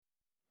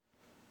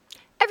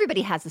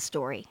everybody has a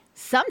story.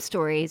 Some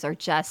stories are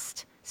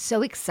just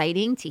so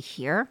exciting to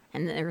hear,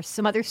 and there are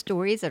some other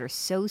stories that are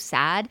so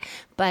sad.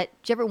 But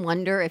do you ever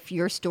wonder if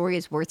your story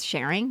is worth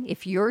sharing?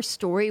 If your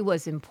story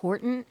was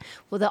important?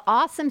 Well, the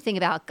awesome thing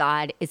about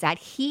God is that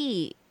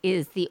He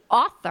is the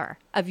author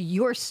of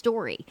your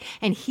story,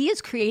 and He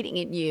is creating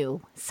in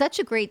you such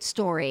a great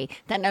story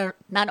that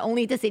not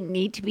only does it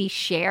need to be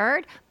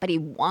shared, but He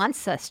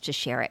wants us to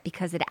share it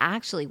because it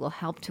actually will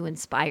help to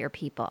inspire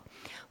people.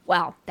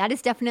 Well, that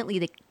is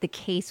definitely the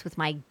case with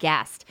my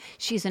guest.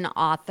 She's an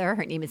author.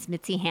 Her name is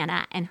Mitzi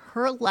Hannah, and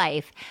her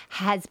life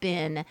has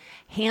been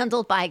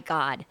handled by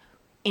God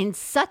in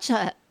such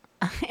an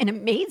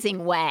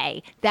amazing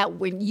way that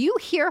when you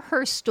hear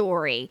her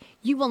story,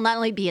 you will not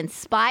only be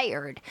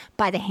inspired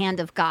by the hand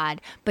of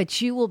God,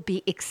 but you will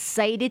be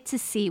excited to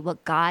see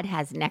what God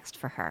has next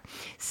for her.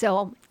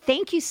 So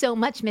thank you so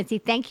much, Mitzi.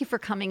 Thank you for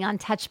coming on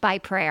Touched by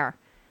Prayer.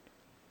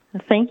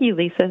 Thank you,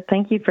 Lisa.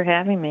 Thank you for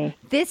having me.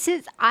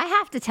 I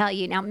have to tell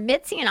you, now,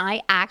 Mitzi and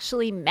I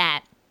actually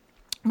met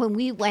when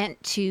we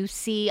went to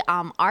see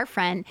our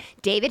friend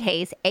David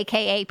Hayes,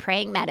 a.k.a.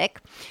 Praying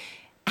Medic.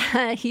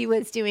 He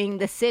was doing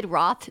the Sid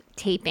Roth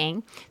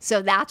taping.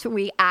 So that's when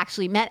we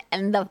actually met.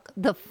 And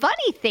the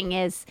funny thing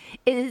is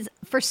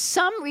for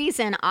some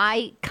reason,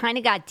 I kind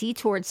of got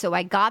detoured. So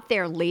I got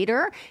there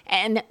later.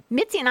 And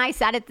Mitzi and I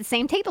sat at the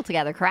same table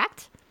together,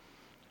 correct?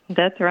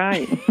 That's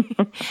right.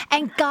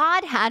 And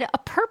God had a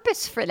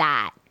purpose for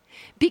that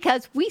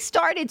because we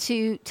started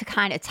to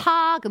kind of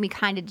talk and we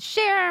kind of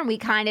share and we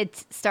kind of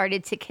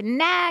started to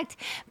connect.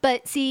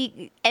 But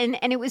see, and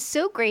it was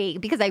so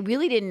great because I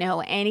really didn't know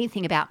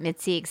anything about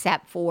Mitzi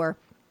except for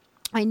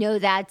I know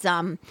that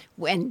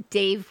when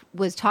Dave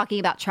was talking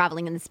about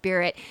traveling in the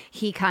Spirit,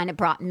 he kind of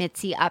brought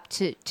Mitzi up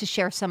to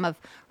share some of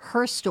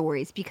her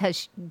stories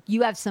because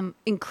you have some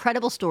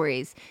incredible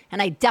stories.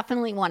 And I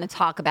definitely want to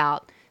talk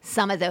about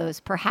some of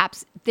those,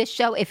 perhaps this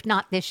show, if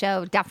not this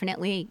show,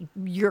 definitely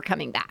you're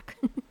coming back.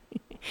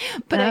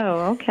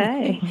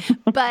 Okay.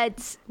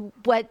 But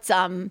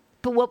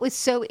what was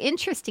so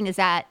interesting is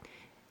that,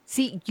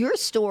 see, your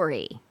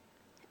story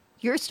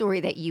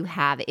that you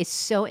have is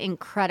so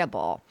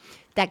incredible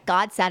that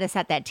God sat us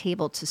at that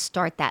table to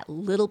start that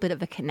little bit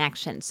of a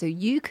connection so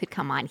you could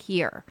come on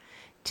here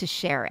to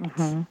share it.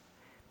 Mm-hmm.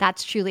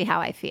 That's truly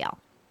how I feel.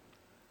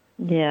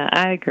 Yeah,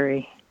 I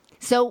agree.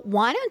 So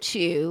why don't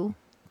you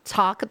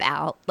talk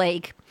about,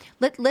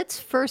 let's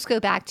first go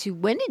back to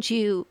when did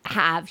you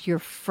have your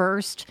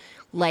first,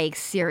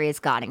 serious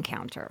God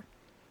encounter?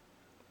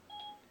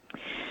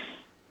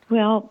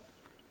 Well,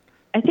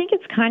 I think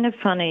it's kind of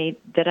funny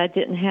that I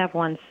didn't have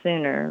one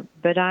sooner,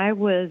 but I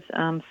was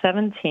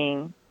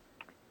 17,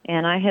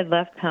 and I had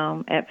left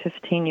home at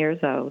 15 years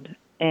old.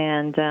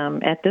 And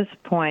at this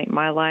point,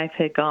 my life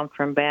had gone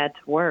from bad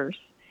to worse,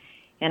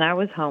 and I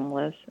was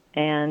homeless,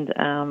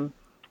 and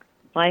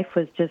life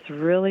was just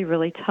really,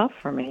 really tough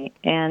for me.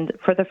 And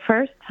for the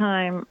first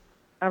time,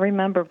 I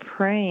remember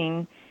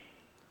praying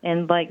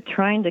and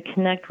trying to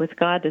connect with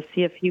God to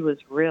see if He was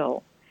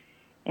real.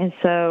 And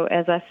so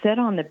as I sat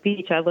on the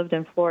beach, I lived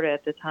in Florida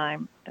at the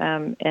time,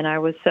 and I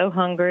was so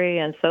hungry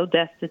and so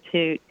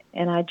destitute,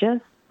 and I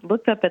just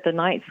looked up at the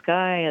night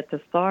sky, at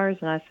the stars,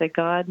 and I said,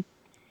 God,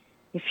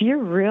 if you're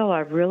real,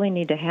 I really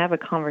need to have a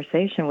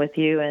conversation with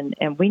you, and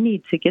we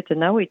need to get to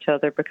know each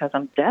other because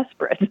I'm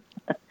desperate.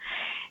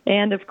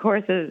 And, of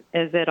course, as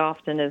it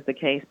often is the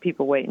case,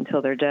 people wait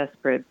until they're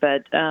desperate.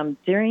 But I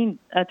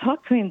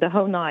talked to Him the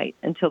whole night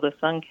until the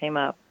sun came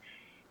up.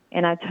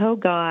 And I told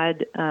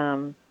God,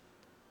 I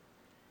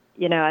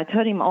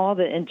told Him all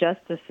the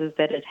injustices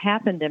that had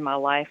happened in my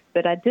life.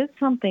 But I did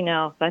something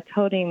else. I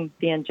told Him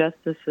the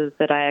injustices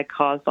that I had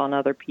caused on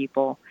other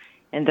people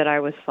and that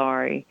I was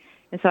sorry.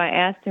 And so I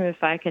asked Him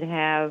if I could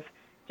have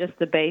just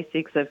the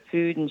basics of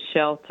food and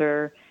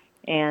shelter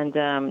and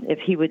if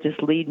He would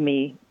just lead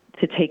me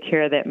to take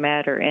care of that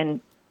matter.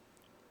 And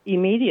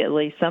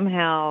immediately,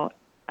 somehow,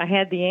 I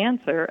had the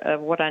answer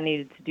of what I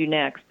needed to do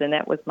next, and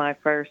that was my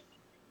first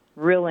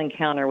real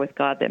encounter with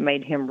God that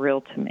made Him real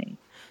to me.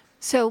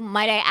 So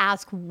might I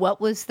ask, what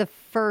was the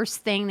first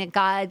thing that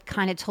God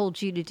kind of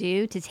told you to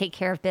do to take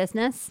care of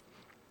business?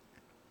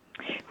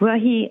 Well,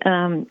 He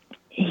put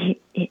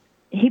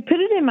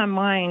it in my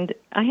mind.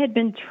 I had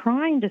been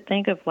trying to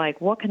think of,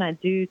 what can I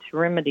do to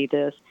remedy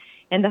this?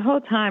 And the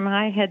whole time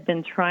I had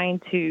been trying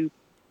to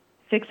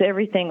fix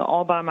everything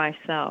all by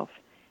myself.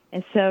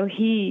 And so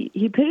he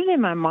put it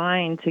in my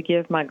mind to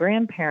give my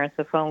grandparents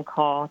a phone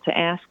call to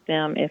ask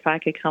them if I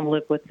could come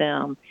live with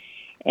them.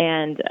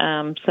 And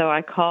so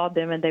I called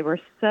them, and they were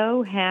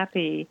so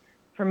happy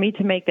for me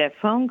to make that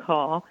phone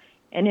call.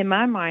 And in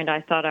my mind,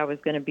 I thought I was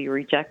going to be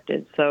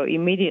rejected. So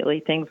immediately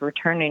things were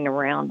turning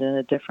around in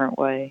a different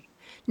way.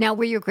 Now,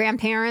 were your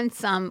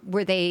grandparents,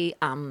 were they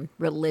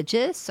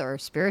religious or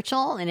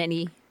spiritual in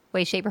any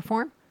way, shape, or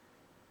form?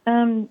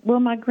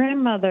 Well, my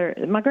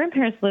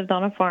grandparents lived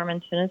on a farm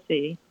in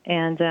Tennessee,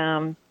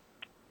 and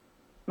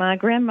my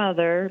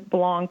grandmother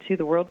belonged to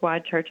the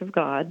Worldwide Church of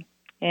God,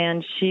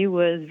 and she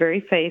was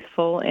very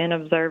faithful in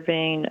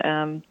observing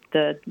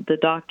the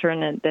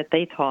doctrine that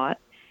they taught.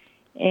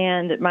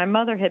 And my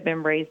mother had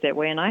been raised that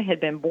way, and I had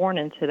been born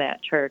into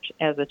that church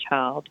as a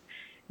child.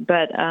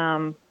 But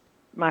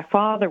my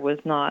father was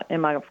not,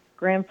 and my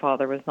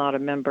grandfather was not a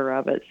member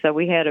of it. So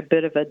we had a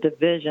bit of a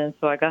division,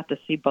 so I got to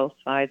see both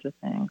sides of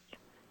things.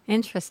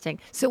 Interesting.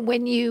 So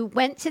when you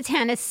went to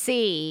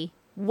Tennessee,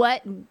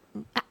 what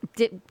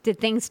did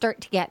things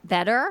start to get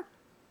better?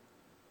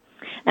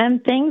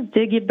 Things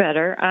did get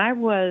better. I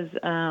was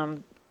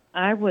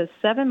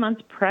 7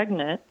 months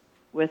pregnant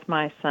with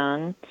my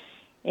son,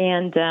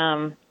 and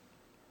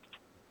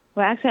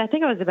well, actually, I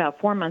think I was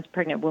about 4 months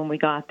pregnant when we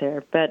got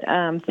there. But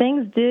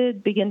things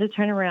did begin to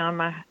turn around.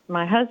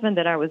 My husband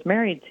that I was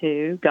married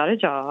to got a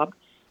job,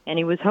 and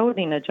he was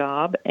holding a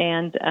job,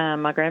 and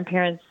my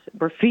grandparents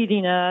were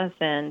feeding us,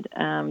 and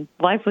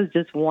life was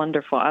just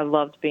wonderful. I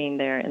loved being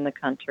there in the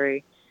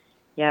country.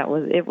 Yeah,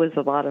 it was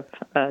a lot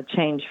of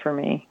change for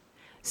me.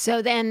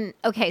 So then,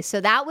 okay, so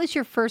that was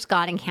your first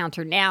God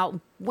encounter. Now,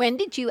 when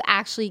did you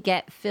actually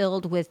get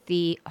filled with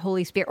the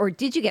Holy Spirit, or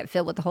did you get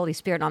filled with the Holy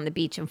Spirit on the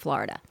beach in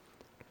Florida?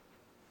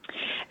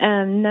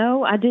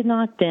 No, I did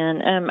not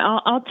then.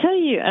 I'll tell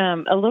you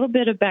a little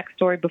bit of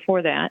backstory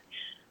before that.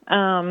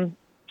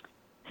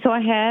 So I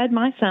had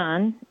my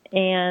son,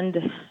 and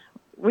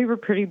we were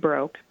pretty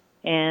broke,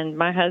 and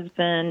my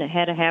husband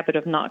had a habit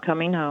of not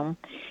coming home,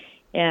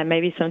 and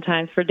maybe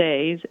sometimes for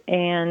days,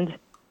 and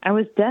I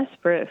was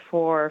desperate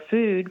for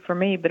food for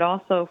me, but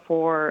also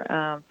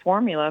for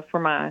formula for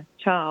my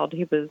child.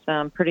 He was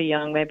pretty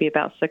young, maybe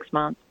about 6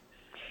 months.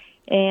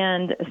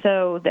 And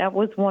so that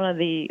was one of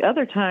the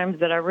other times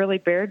that I really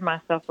bared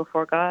myself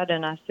before God,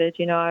 and I said,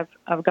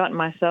 I've gotten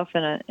myself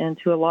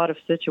into a lot of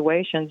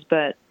situations,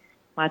 but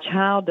my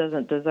child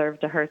doesn't deserve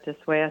to hurt this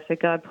way. I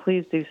said, God,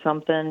 please do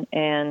something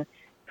and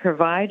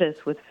provide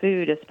us with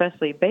food,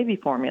 especially baby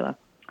formula.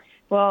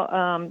 Well,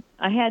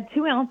 I had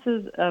 2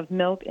 ounces of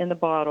milk in the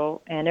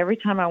bottle, and every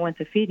time I went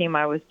to feed him,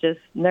 I was just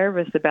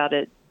nervous about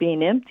it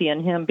being empty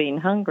and him being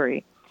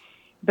hungry.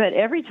 But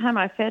every time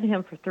I fed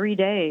him for 3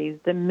 days,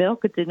 the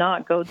milk did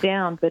not go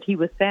down, but he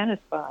was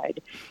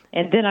satisfied.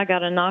 And then I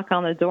got a knock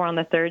on the door on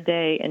the 3rd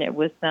day, and it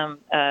was some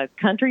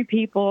country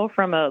people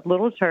from a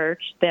little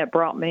church that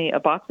brought me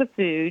a box of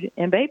food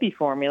and baby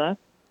formula,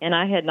 and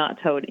I had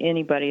not told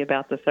anybody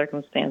about the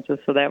circumstances,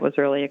 so that was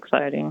really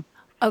exciting.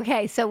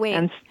 Okay, so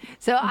wait.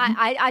 So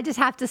I just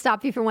have to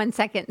stop you for 1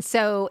 second.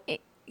 So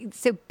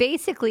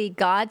basically,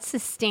 God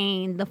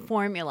sustained the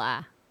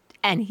formula,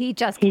 and He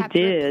just kept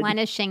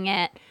replenishing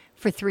it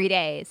for 3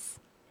 days.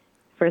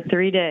 For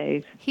 3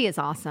 days. He is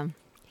awesome.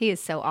 He is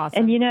so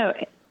awesome. And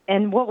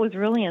and what was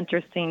really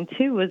interesting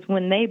too was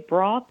when they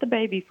brought the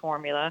baby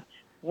formula,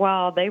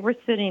 while they were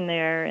sitting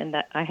there, and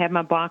I had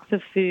my box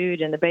of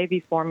food and the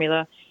baby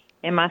formula,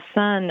 and my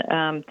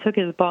son took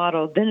his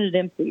bottle, then it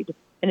emptied.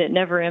 And it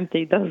never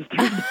emptied those 3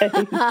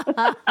 days.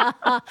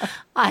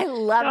 I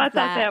love that. I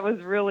thought that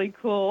was really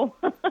cool.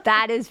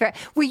 That is very.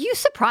 Were you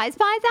surprised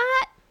by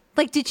that?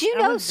 Like, did you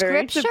know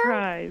scripture? Very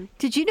surprised.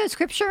 Did you know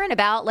scripture and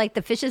about like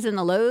the fishes and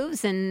the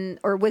loaves,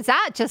 or was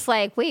that just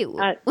like, wait,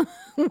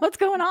 what's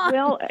going on?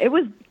 Well, it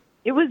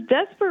was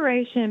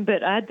desperation,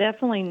 but I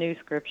definitely knew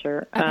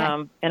scripture,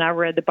 okay. And I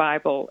read the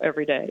Bible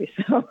every day.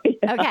 So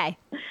yeah. Okay.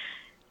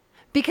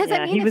 Because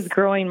he was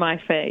growing my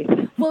faith.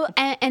 Well,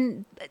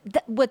 and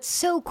what's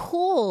so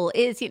cool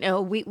is,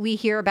 we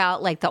hear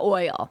about like the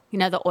oil,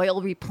 the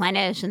oil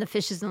replenish and the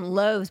fishes and the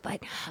loaves,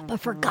 but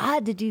for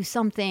God to do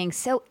something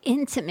so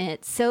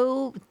intimate,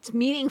 so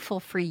meaningful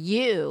for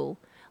you,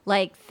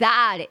 like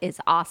that is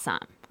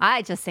awesome.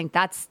 I just think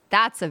that's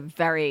a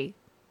very,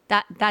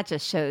 that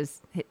just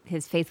shows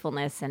his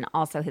faithfulness and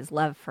also his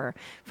love for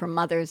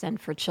mothers and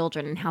for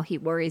children and how he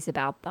worries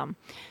about them.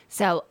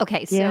 So,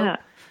 okay. So.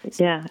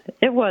 Yeah,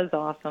 it was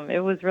awesome. It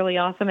was really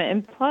awesome.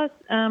 And plus,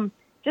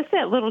 just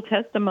that little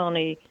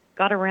testimony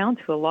got around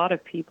to a lot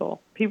of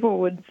people. People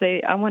would say,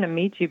 I want to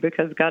meet you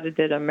because God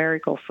did a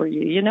miracle for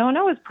you. And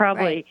I was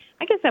probably, right.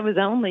 I guess I was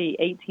only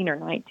 18 or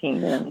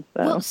 19 then.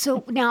 So. Well,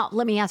 so now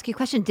let me ask you a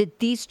question. Did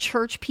these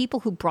church people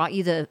who brought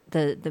you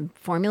the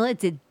formula,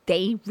 did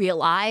they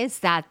realize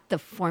that the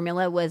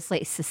formula was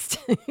like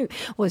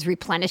was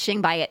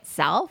replenishing by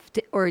itself?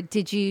 Or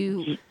did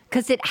you...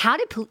 Because how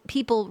did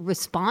people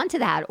respond to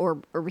that or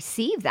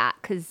receive that?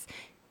 Because,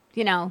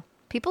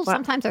 people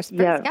sometimes are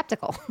very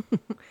skeptical.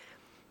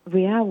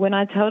 Yeah, when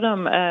I told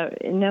them,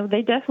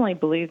 they definitely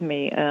believed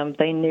me.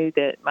 They knew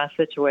that my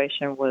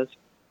situation was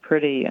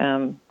pretty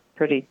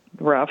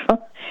rough,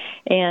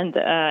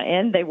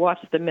 and they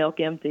watched the milk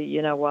empty,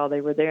 while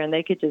they were there, and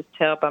they could just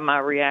tell by my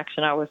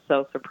reaction. I was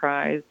so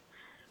surprised.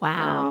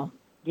 Wow.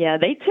 Yeah,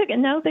 they took it.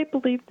 No, they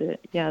believed it.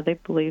 Yeah, they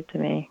believed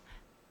me.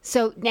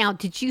 So now,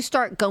 did you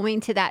start going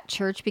to that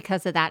church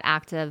because of that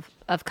act of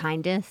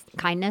kindness?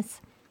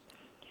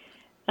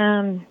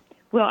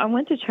 Well, I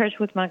went to church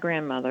with my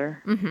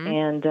grandmother, mm-hmm.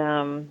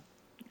 and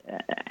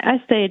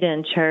I stayed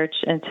in church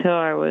until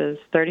I was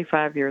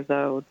 35 years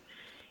old.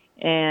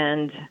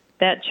 And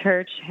that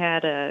church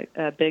had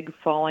a big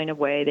falling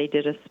away. They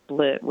did a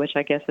split, which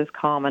I guess is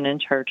common in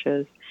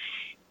churches.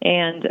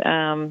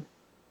 And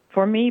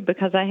for me,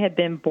 because I had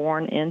been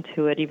born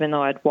into it, even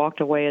though I'd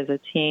walked away as a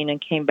teen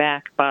and came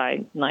back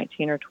by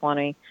 19 or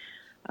 20,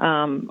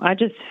 I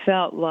just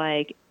felt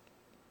like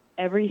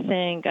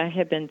everything I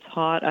had been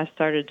taught, I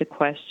started to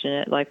question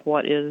it, like,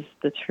 what is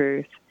the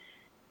truth?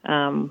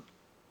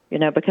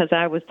 Because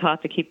I was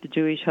taught to keep the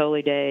Jewish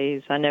holy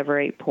days. I never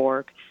ate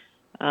pork.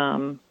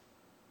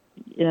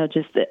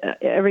 Just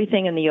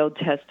everything in the Old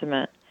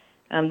Testament.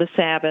 The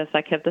Sabbath,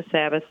 I kept the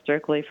Sabbath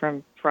strictly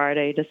from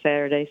Friday to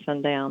Saturday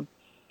sundown.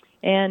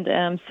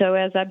 And so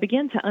as I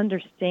began to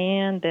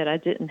understand that I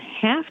didn't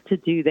have to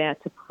do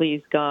that to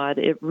please God,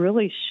 it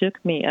really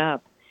shook me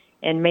up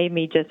and made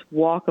me just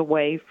walk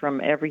away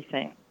from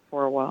everything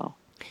for a while.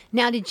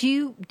 Now, did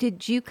you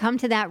come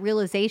to that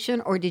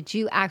realization, or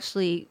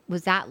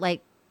was that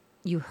like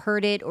you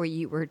heard it or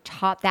you were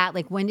taught that?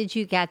 Like, when did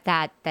you get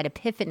that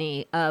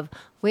epiphany of,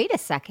 wait a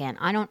second,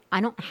 I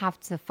don't have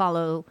to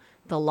follow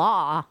the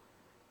law,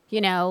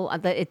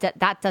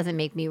 that doesn't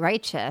make me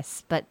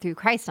righteous, but through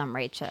Christ I'm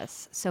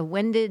righteous. So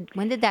when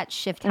did that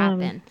shift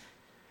happen?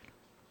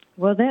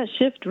 Well, that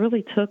shift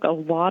really took a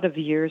lot of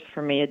years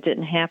for me. It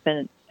didn't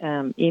happen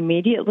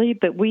immediately,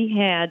 but we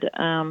had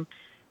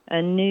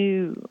a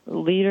new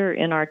leader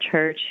in our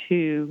church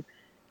who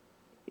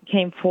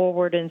came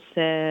forward and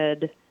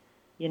said,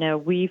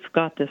 we've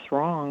got this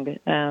wrong.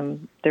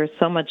 There's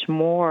so much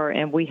more,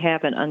 and we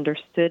haven't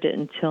understood it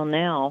until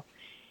now.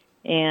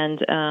 And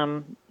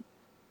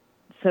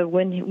so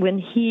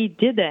when he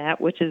did that,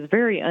 which is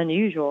very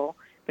unusual,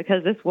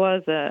 because this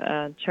was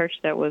a church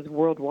that was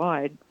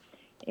worldwide,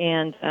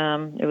 and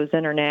it was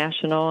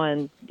international,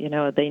 and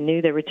they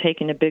knew they were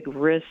taking a big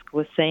risk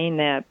with saying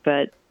that.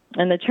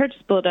 And the church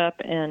split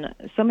up in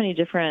so many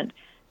different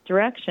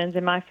directions,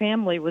 and my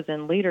family was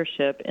in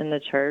leadership in the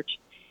church.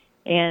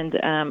 And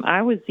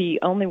I was the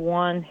only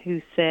one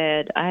who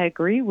said, I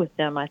agree with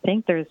them. I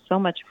think there's so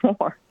much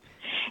more.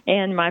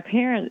 And my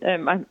parents,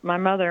 my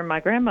mother and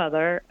my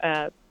grandmother,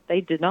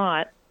 they did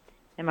not,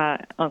 and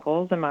my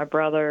uncles and my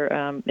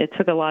brother. It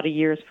took a lot of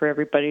years for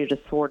everybody to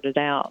sort it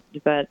out.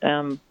 But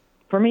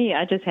for me,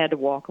 I just had to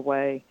walk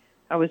away.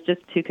 I was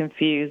just too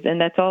confused, and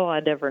that's all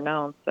I'd ever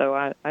known. So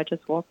I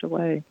just walked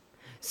away.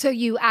 So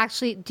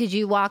did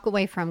you walk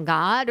away from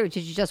God, or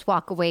did you just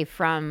walk away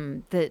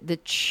from the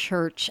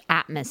church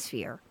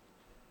atmosphere?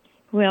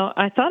 Well,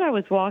 I thought I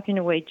was walking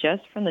away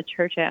just from the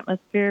church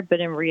atmosphere, but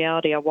in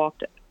reality, I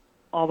walked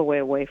all the way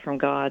away from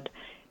God,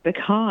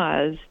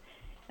 because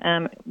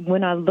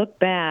when I look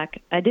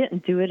back, I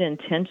didn't do it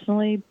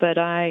intentionally, but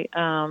I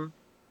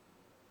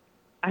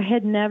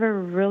had never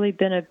really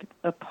been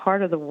a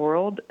part of the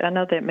world. I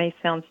know that may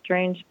sound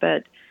strange,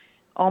 but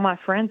all my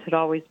friends had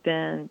always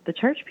been the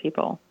church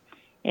people.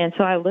 And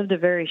so I lived a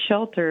very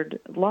sheltered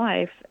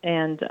life.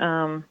 And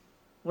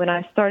when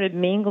I started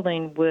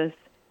mingling with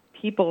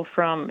people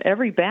from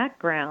every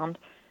background,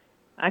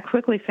 I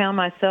quickly found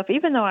myself,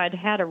 even though I'd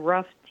had a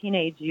rough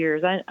teenage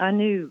years, I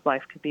knew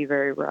life could be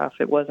very rough.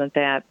 It wasn't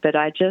that. But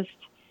I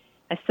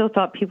still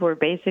thought people were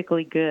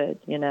basically good,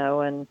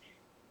 and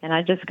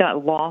I just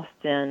got lost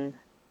in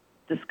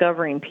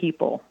discovering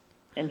people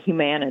and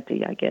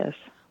humanity, I guess.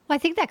 Well, I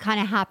think that kind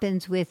of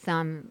happens with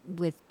young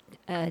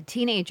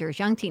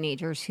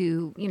teenagers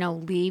who,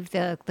 leave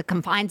the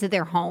confines of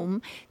their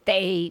home.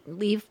 They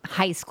leave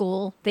high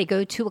school. They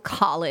go to a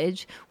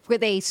college where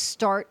they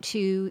start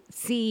to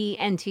see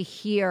and to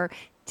hear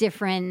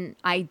different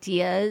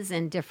ideas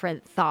and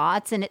different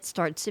thoughts, and it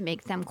starts to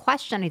make them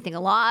question. I think a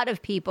lot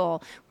of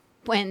people,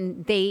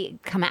 when they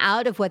come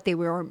out of what they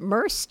were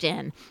immersed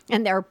in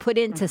and they're put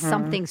into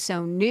something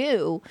so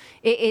new,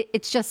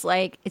 it's just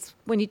like, it's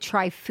when you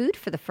try food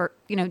for the first,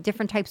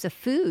 different types of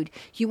food,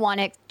 you want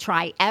to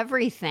try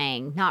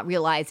everything, not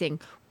realizing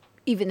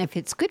even if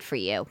it's good for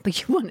you,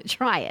 but you want to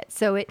try it.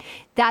 So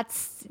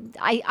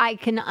I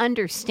can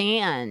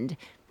understand.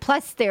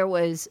 Plus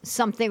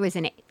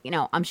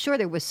I'm sure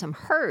there was some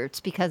hurts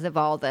because of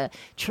all the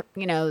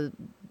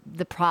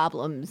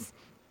problems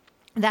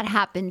that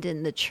happened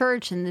in the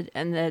church, and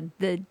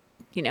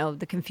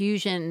the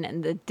confusion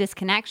and the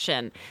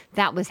disconnection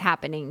that was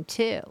happening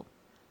too.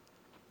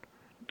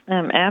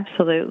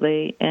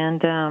 Absolutely.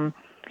 And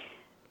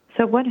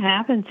so what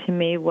happened to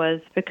me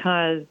was,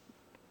 because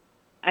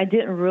I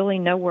didn't really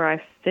know where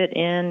I fit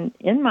in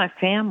my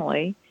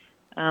family,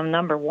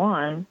 number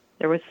one,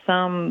 there was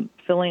some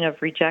feeling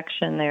of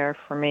rejection there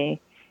for me.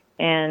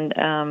 And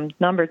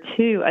number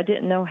two, I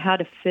didn't know how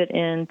to fit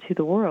into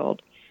the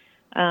world.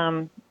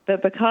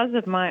 But because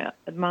of my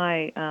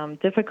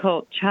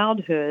difficult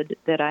childhood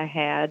that I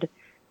had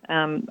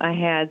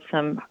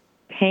some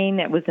pain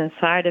that was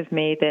inside of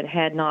me that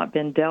had not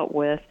been dealt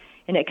with,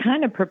 and it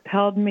kind of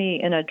propelled me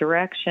in a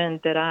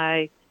direction that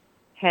I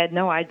had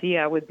no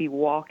idea I would be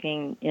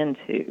walking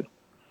into.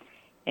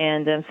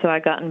 And so I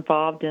got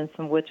involved in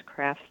some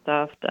witchcraft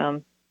stuff,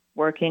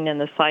 working in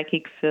the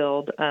psychic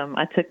field.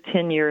 I took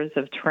 10 years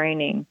of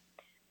training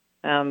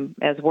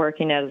as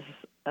working as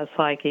a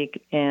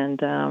psychic, and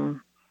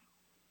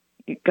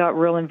got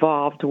real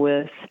involved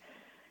with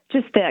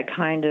just that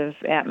kind of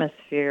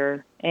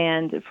atmosphere.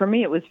 And for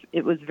me,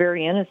 it was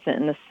very innocent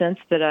in the sense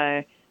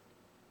that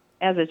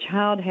as a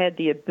child had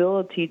the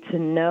ability to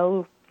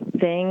know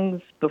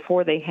things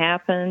before they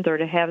happened, or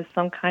to have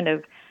some kind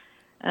of,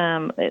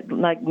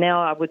 like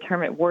now I would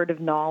term it word of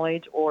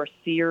knowledge or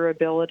seer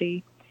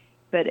ability.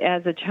 But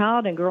as a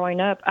child and growing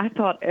up, I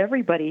thought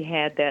everybody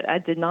had that. I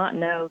did not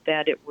know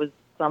that it was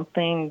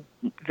something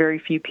very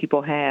few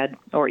people had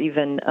or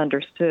even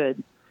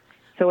understood.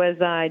 So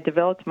as I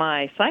developed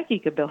my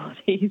psychic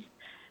abilities,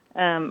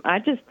 I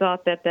just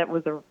thought that that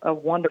was a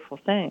wonderful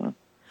thing.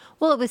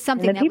 Well, it was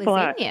something that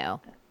was in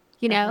you,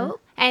 you know,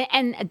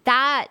 and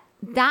that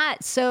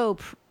so,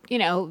 you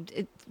know,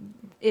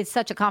 it's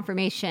such a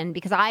confirmation,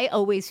 because I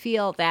always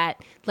feel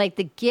that, like,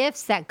 the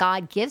gifts that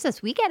God gives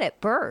us, we get at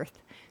birth.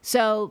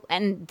 So,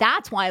 and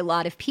that's why a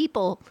lot of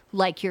people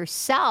like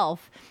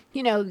yourself,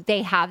 you know,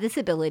 they have this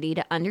ability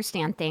to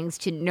understand things,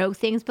 to know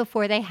things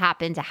before they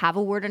happen, to have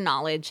a word of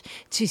knowledge,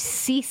 to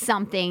see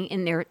something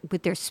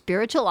with their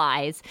spiritual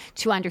eyes,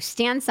 to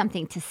understand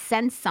something, to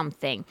sense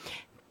something.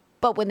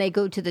 But when they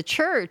go to the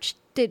church,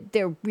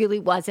 there really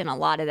wasn't a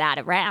lot of that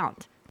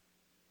around.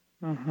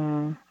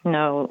 Mm-hmm.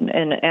 No,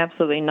 and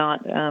absolutely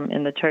not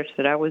in the church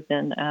that I was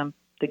in.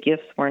 The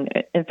gifts weren't.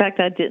 In fact,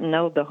 I didn't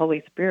know the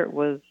Holy Spirit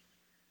was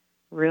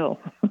real.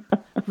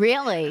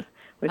 Really?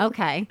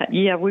 Okay.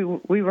 Yeah, we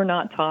were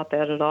not taught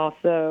that at all.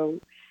 So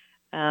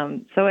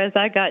as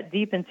I got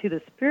deep into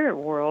the spirit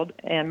world,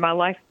 and my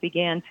life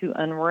began to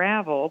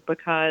unravel,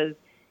 because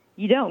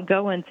you don't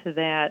go into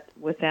that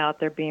without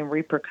there being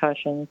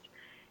repercussions,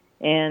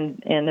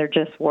 and there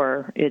just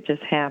were. It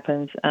just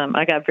happens.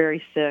 I got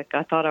very sick.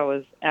 I thought I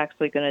was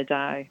actually going to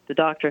die. The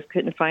doctors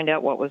couldn't find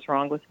out what was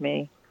wrong with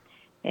me,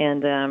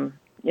 and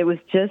it was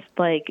just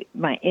like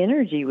my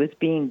energy was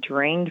being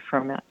drained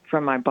from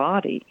my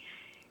body.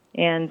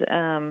 And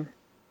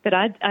but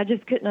I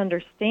just couldn't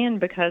understand,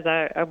 because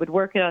I would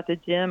work out at the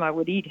gym, I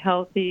would eat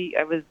healthy,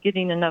 I was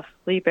getting enough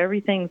sleep,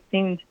 everything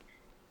seemed,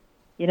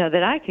 you know,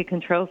 that I could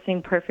control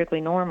seemed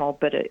perfectly normal,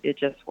 but it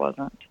just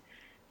wasn't.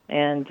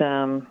 And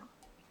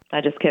I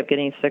just kept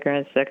getting sicker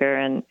and sicker,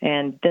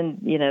 and then,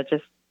 you know,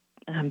 just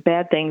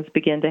bad things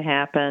began to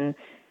happen.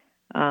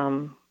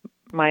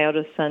 My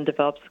oldest son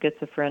developed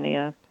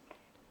schizophrenia.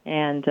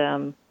 And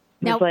it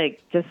was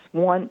like just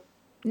one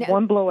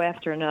blow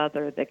after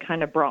another that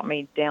kind of brought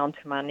me down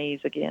to my knees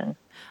again.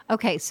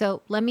 Okay,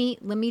 so let me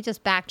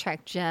just backtrack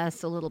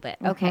just a little bit.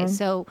 Okay,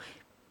 so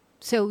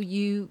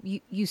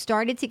you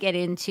started to get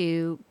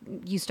into,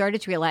 you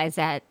started to realize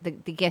that the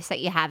gifts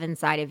that you have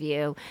inside of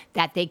you,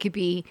 that they could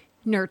be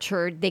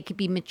nurtured, they could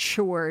be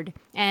matured,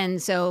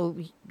 and so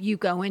you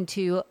go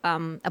into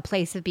a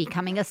place of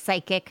becoming a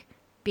psychic,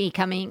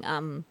 becoming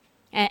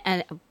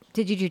and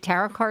did you do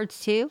tarot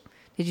cards too?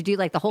 Did you do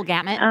like the whole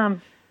gamut?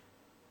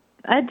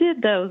 I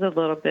did those a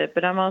little bit,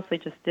 but I mostly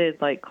just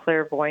did like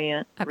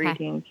clairvoyant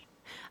readings.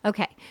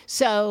 Okay.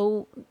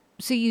 So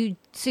you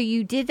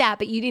did that,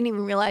 but you didn't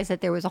even realize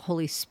that there was a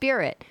Holy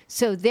Spirit.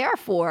 So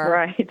therefore,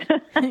 right.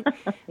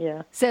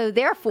 Yeah. So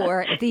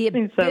therefore,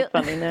 seems so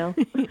funny now.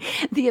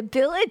 The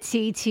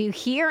ability to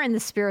hear in the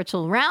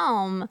spiritual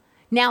realm.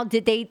 Now,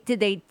 did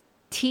they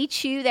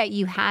teach you that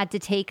you had to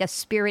take a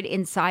spirit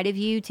inside of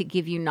you to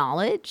give you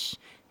knowledge?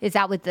 Is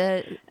that what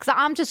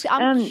because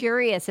I'm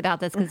curious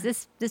about this,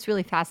 because this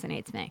really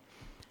fascinates me.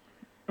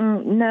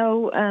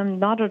 No,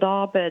 not at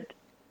all.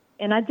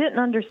 And I didn't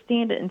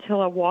understand it until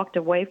I walked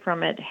away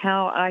from it,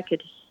 how I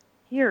could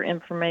hear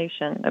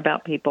information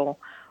about people,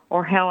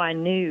 or how I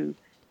knew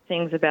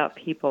things about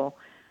people.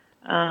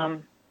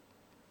 Because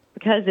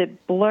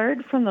it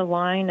blurred from the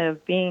line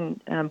of being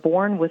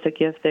born with a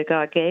gift that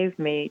God gave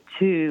me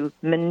to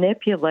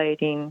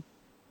manipulating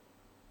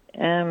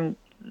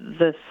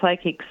the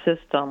psychic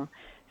system.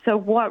 So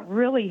what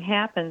really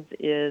happens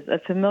is a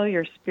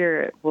familiar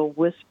spirit will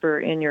whisper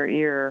in your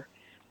ear,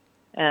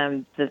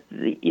 and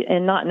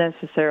not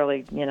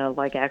necessarily, you know,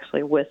 like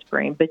actually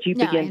whispering, but you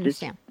begin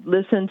to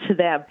listen to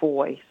that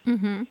voice.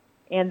 Mm-hmm.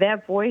 And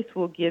that voice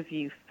will give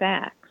you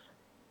facts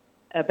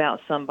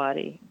about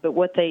somebody. But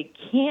what they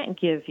can't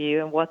give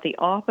you, and what the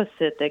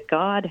opposite that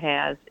God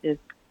has is,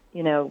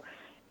 you know,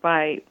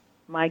 by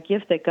my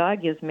gift that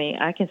God gives me,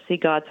 I can see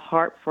God's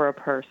heart for a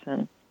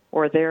person,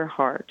 or their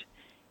heart.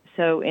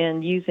 So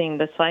in using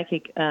the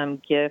psychic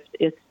gift,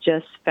 it's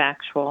just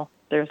factual.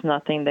 There's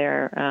nothing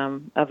there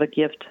of a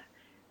gift,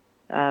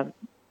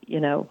 you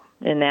know,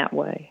 in that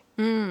way.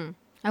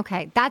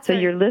 Okay, so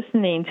you're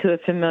listening to a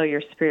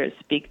familiar spirit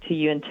speak to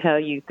you and tell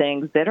you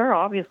things that are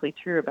obviously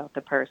true about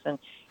the person,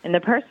 and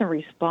the person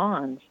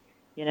responds.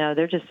 You know,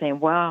 they're just saying,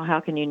 "Wow, how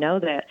can you know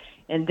that?"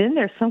 And then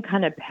there's some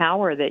kind of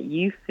power that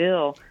you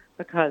feel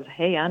because,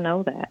 hey, I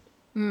know that.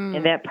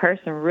 And that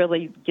person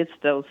really gets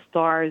those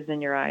stars in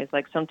your eyes,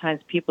 like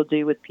sometimes people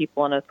do with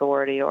people in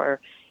authority,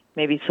 or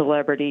maybe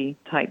celebrity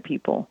type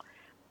people.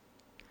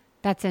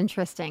 That's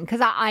interesting,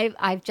 because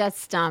I've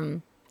just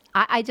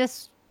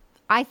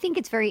I think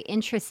it's very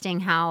interesting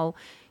how,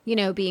 you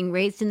know, being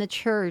raised in the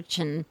church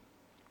and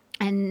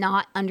and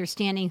not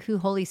understanding who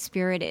Holy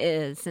Spirit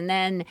is, and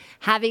then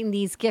having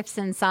these gifts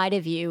inside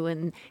of you,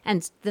 and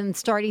them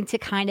starting to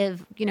kind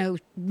of,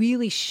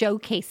 really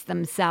showcase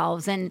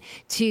themselves, and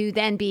to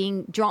then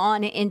being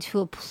drawn into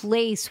a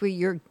place where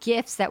your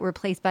gifts that were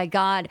placed by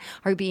God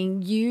are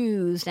being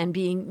used and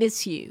being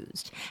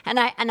misused. And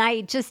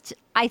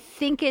I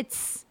think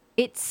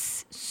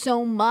it's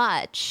so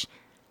much,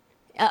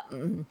 how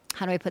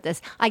do I put this?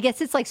 I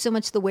guess it's like so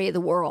much the way of the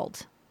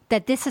world,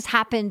 that this has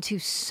happened to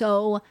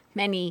so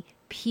many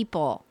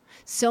people,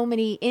 so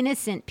many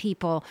innocent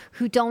people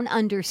who don't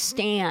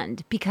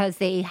understand because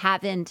they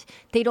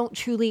don't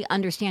truly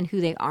understand who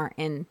they are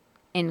in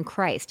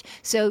Christ.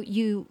 So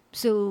you're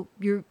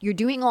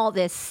doing all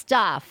this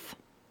stuff,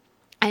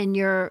 and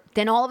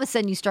then all of a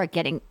sudden you start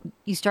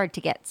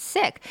to get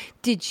sick.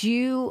 Did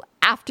you,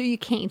 after you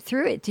came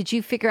through it, did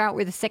you figure out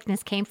where the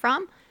sickness came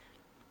from?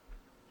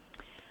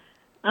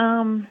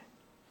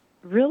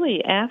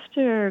 Really,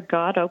 after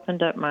God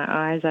opened up my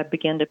eyes, I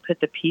began to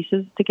put the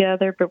pieces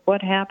together. But what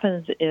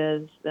happens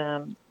is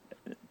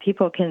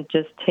people can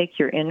just take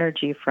your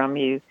energy from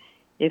you.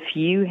 If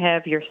you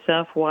have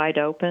yourself wide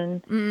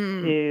open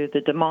to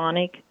the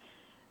demonic,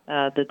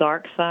 the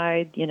dark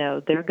side,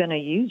 they're going to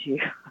use you.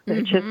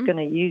 They're just going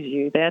to use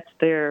you. That's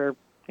their,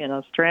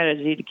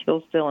 strategy to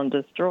kill, steal, and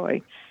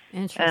destroy.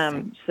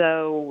 Interesting.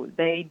 So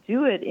they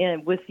do it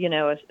with,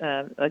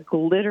 a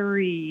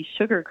glittery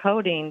sugar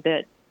coating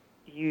that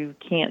you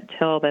can't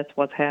tell that's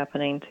what's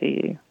happening to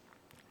you.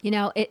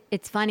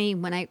 It's funny,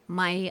 when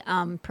my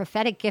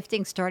prophetic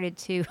gifting started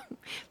to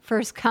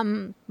first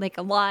come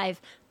alive,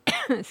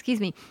 excuse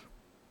me,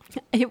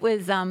 it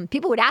was,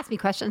 people would ask me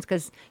questions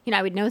because,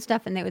 I would know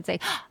stuff, and they would say,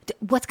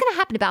 what's going to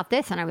happen about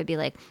this? And I would be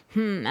like,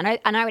 and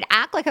I would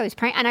act like I was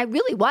praying, and I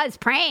really was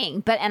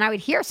praying, and I would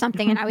hear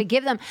something and I would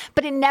give them,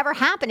 but it never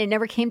happened. It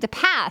never came to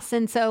pass.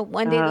 And so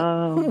one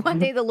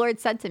day the Lord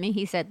said to me,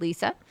 he said,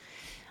 Lisa,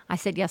 I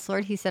said, yes,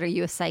 Lord. He said, are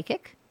you a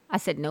psychic? I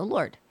said, no,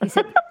 Lord.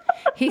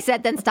 He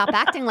said, then stop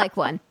acting like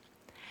one.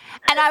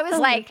 And I was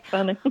like,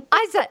 funny.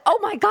 I said, oh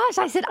my gosh.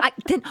 I said,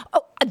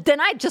 then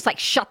I just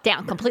shut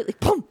down completely.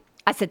 Boom.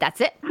 I said,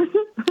 that's it.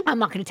 I'm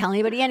not going to tell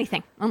anybody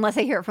anything unless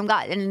I hear it from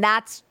God. And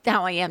that's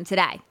how I am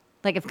today.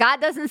 If God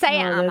doesn't say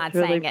it, I'm not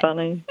saying it.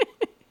 Funny.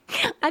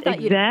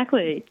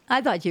 Exactly. I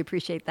thought you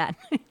appreciate that.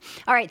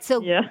 All right.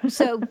 So, yeah.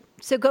 so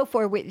go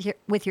forward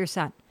with your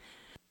son.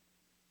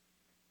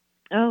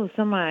 Oh,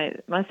 so my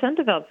son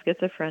developed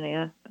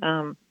schizophrenia,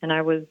 and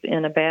I was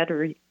in a bad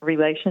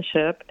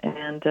relationship,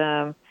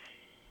 and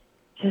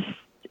just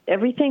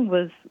everything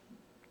was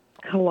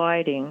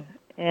colliding,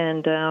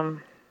 and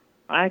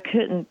I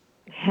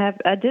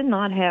did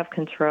not have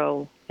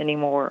control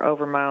anymore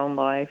over my own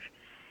life,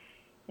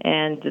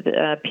 and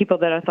people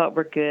that I thought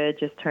were good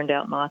just turned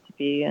out not to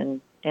be,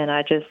 and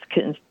I just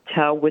couldn't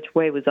tell which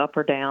way was up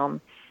or down,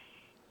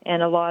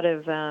 and a lot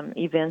of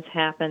events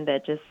happened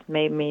that just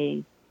made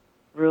me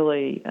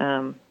really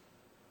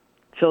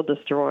feel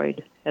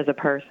destroyed as a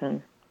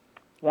person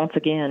once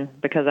again,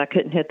 because I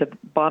couldn't hit the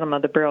bottom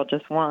of the barrel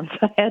just once.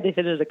 I had to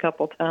hit it a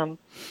couple times.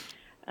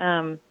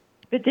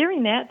 But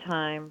during that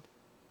time,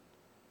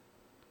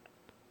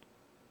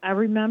 I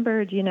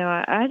remembered,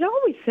 I'd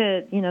always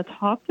said,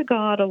 talk to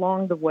God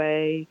along the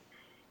way,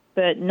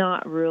 but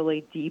not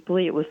really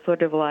deeply. It was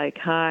sort of like,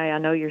 hi, I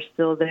know you're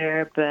still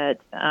there, but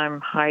I'm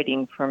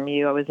hiding from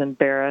you. I was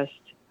embarrassed.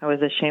 I was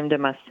ashamed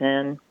of my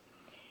sin.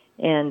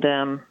 And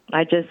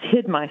I just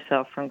hid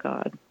myself from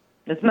God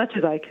as much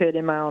as I could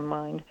in my own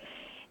mind.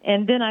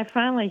 And then I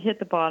finally hit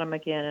the bottom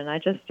again, and I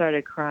just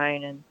started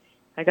crying. And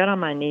I got on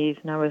my knees,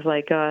 and I was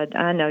like, God,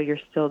 I know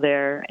you're still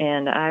there,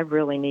 and I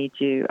really need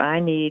you.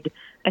 I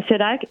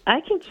said,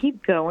 I can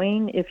keep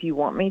going if you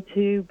want me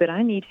to, but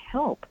I need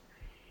help.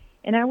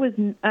 And I was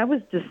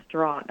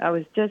distraught. I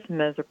was just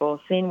miserable,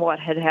 seeing what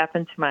had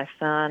happened to my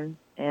son,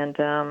 and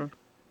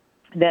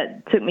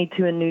that took me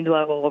to a new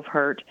level of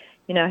hurt.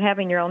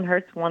 Having your own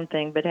hurt's one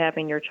thing, but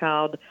having your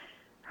child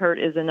hurt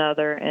is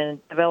another. And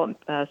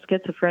developed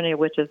schizophrenia,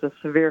 which is a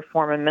severe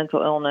form of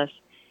mental illness,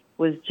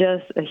 was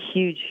just a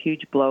huge,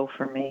 huge blow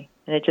for me.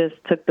 And it just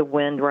took the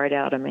wind right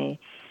out of me.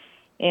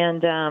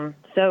 And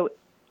so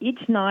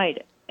each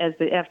night,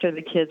 after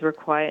the kids were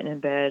quiet and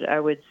in bed, I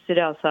would sit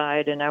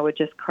outside and I would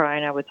just cry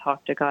and I would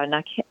talk to God. And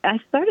I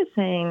started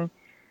saying,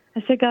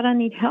 God, I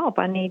need help.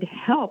 I need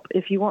help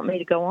if you want me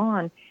to go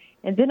on.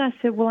 And then I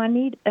said, well, I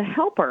need a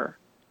helper.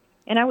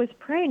 And I was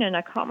praying, and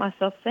I caught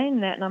myself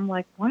saying that, and I'm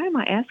like, why am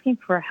I asking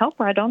for a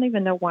helper? I don't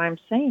even know why I'm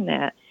saying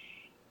that.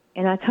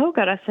 And I told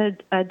God, I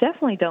said, I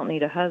definitely don't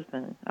need a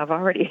husband. I've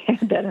already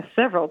had that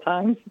several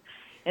times,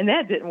 and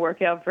that didn't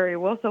work out very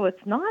well. So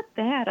it's not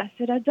that. I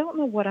said, I don't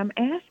know what I'm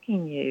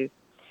asking you.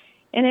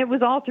 And it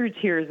was all through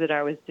tears that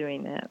I was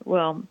doing that.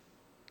 Well,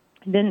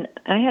 then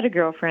I had a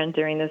girlfriend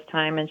during this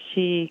time, and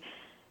she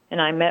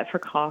and I met for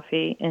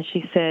coffee, and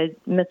she said,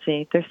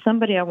 Mitzi, there's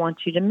somebody I want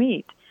you to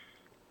meet.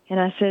 And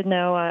I said,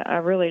 no, I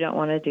really don't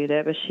want to do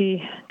that. But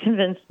she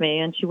convinced me,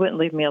 and she wouldn't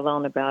leave me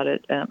alone about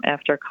it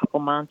after a couple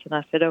months. And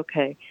I said,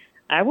 okay,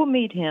 I will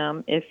meet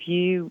him if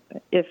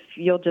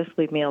you'll just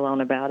leave me alone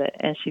about it.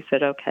 And she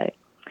said, okay.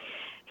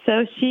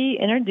 So she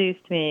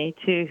introduced me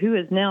to who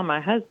is now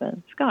my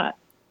husband, Scott.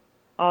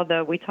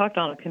 Although we talked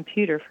on a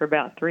computer for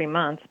about 3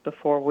 months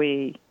before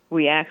we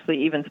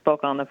actually even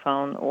spoke on the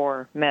phone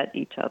or met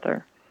each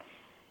other.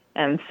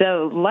 And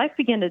so life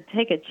began to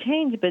take a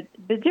change, but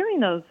during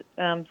those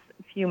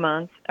few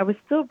months, I was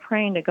still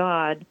praying to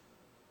God,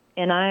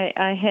 and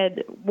I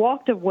had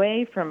walked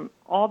away from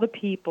all the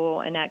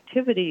people and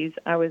activities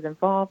I was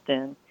involved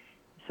in.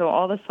 So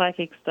all the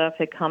psychic stuff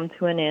had come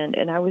to an end,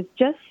 and I was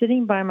just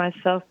sitting by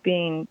myself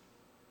being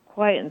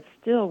quiet and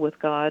still with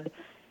God,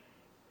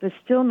 but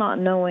still not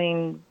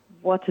knowing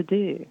what to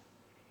do.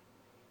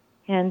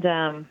 And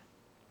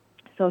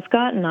so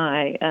Scott and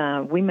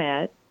I, we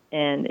met,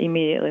 and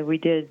immediately we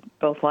did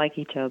both like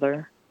each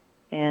other.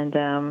 And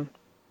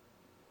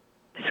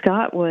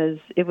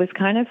it was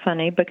kind of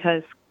funny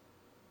because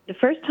the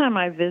first time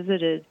I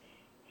visited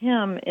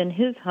him in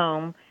his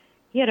home,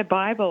 he had a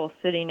Bible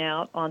sitting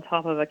out on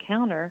top of a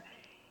counter,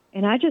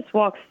 and I just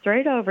walked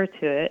straight over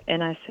to it,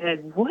 and I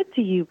said, what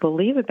do you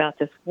believe about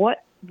this?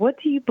 What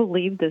do you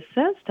believe this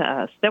says to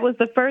us? That was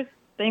the first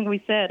thing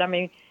we said. I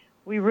mean,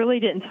 we really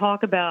didn't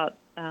talk about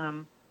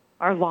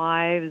our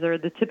lives or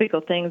the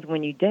typical things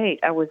when you date.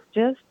 I was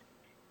just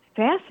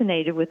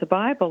fascinated with the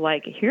Bible.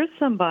 Like, here's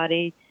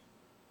somebody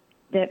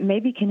that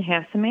maybe can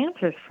have some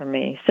answers for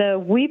me. So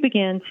we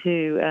began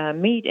to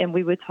meet, and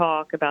we would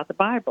talk about the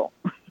Bible.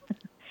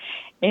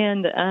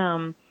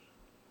 And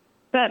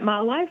but my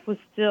life was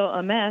still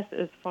a mess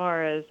as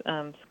far as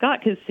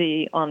Scott could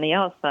see on the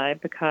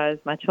outside, because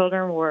my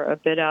children were a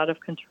bit out of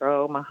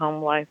control. My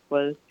home life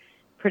was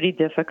pretty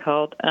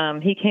difficult.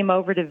 He came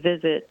over to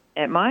visit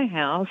at my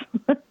house,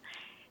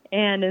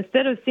 and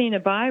instead of seeing a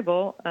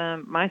Bible,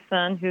 my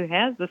son, who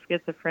has the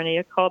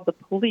schizophrenia, called the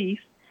police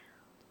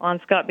on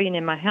Scott being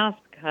in my house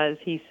because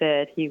he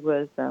said he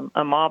was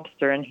a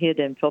mobster and he had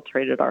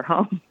infiltrated our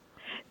home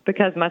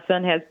because my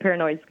son has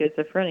paranoid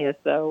schizophrenia.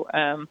 So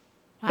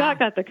Scott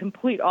got the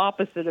complete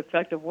opposite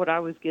effect of what I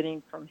was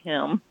getting from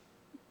him.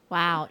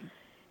 Wow.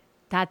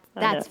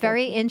 That's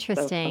very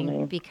interesting,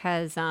 so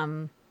because,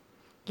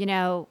 you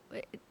know,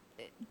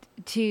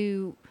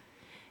 to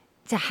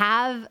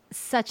have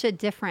such a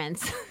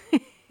difference,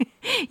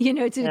 you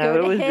know, to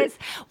go to his,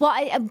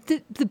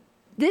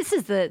 this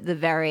is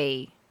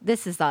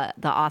this is the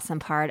awesome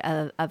part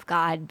of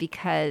God,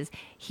 because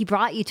he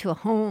brought you to a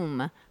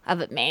home of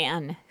a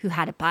man who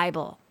had a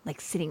Bible, like,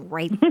 sitting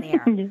right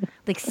there. Yeah.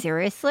 Like,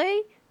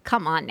 seriously?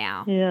 Come on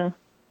now. Yeah.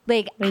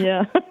 Like,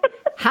 yeah.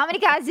 How many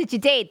guys did you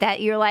date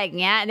that you're like,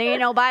 yeah, there ain't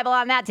no Bible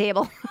on that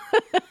table?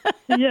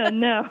 Yeah,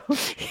 no.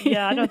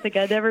 Yeah, I don't think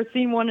I'd ever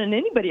seen one in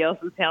anybody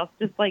else's house.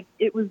 Just like,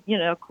 it was, you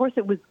know, of course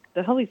it was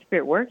the Holy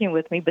Spirit working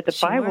with me, but the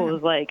Bible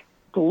was like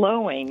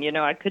glowing, you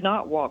know, I could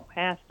not walk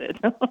past it.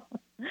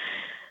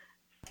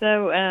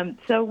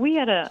 So we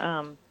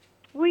had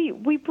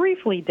we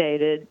briefly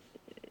dated.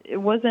 It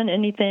wasn't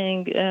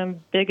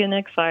anything big and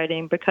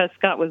exciting because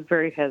Scott was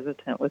very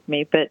hesitant with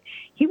me. But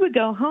he would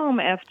go home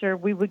after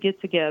we would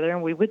get together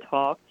and we would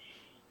talk,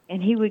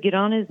 and he would get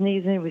on his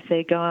knees and he would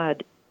say,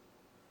 God,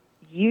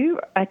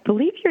 I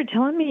believe you're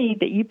telling me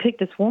that you picked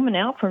this woman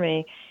out for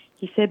me.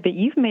 He said, but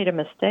you've made a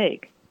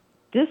mistake.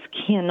 This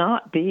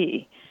cannot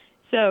be.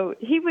 So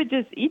he would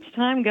just each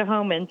time go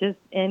home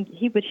and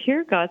he would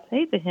hear God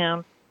say to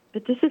him,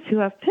 but this is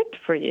who I've picked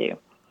for you.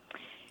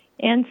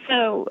 And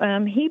so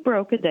he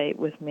broke a date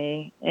with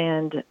me,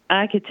 and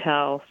I could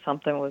tell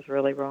something was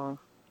really wrong.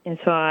 And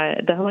so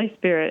the Holy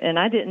Spirit, and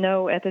I didn't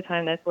know at the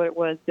time that's what it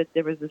was, but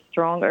there was a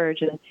strong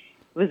urge. And it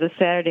was a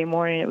Saturday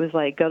morning. It was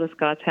like, go to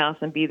Scott's house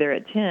and be there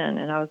at 10.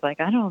 And I was like,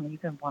 I don't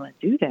even want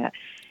to do that.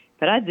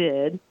 But I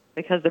did,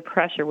 because the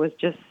pressure was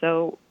just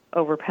so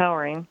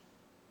overpowering.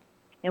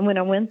 And when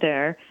I went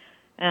there,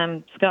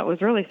 Scott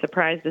was really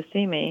surprised to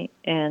see me.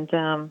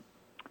 And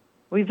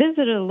we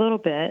visited a little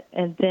bit,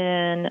 and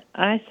then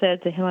I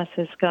said to him, I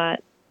said,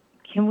 Scott,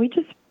 can we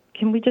just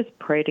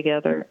pray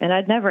together? And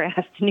I'd never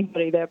asked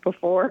anybody that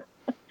before.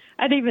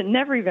 I'd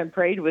never even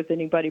prayed with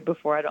anybody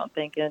before, I don't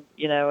think, and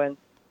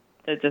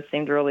it just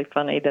seemed really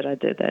funny that I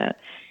did that.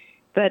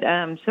 But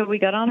so we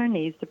got on our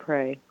knees to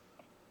pray,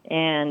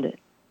 and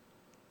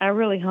I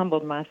really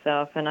humbled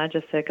myself, and I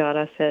just said, God,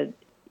 I said,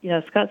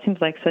 Scott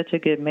seems like such a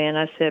good man.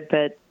 I said,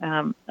 but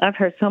I've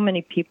hurt so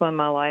many people in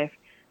my life.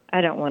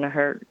 I don't want to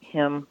hurt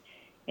him.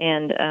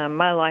 And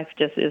my life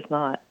just it's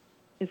not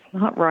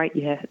right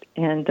yet.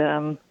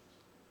 And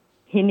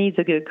he needs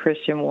a good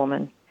Christian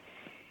woman.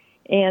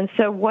 And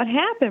so what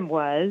happened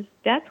was,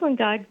 that's when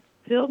God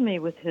filled me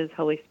with his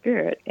Holy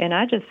Spirit. And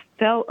I just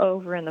fell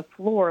over in the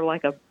floor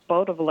like a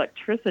bolt of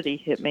electricity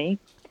hit me.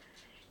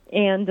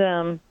 And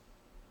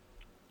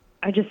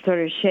I just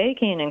started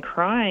shaking and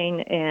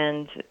crying.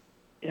 And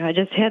I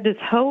just had this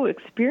whole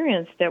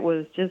experience that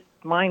was just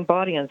mind,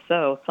 body, and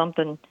soul.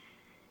 Something...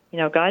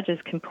 God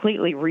just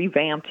completely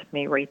revamped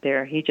me right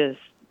there. He just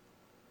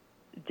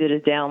did a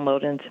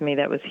download into me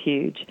that was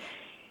huge.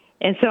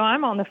 And so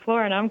I'm on the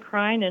floor and I'm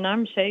crying and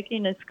I'm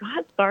shaking and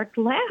Scott starts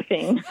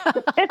laughing.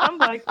 And I'm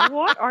like,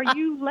 what are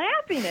you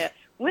laughing at?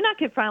 When I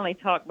could finally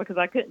talk, because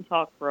I couldn't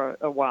talk for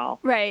a while.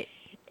 Right.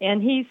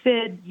 And he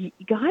said,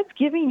 God's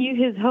giving you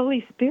his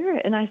Holy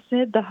Spirit. And I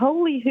said, the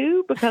Holy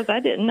who? Because I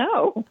didn't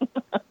know.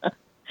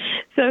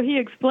 So he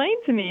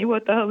explained to me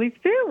what the Holy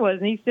Spirit was.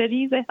 And he said,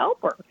 he's a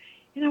helper.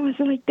 And I was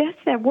like, that's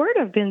that word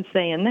I've been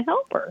saying, the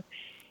helper.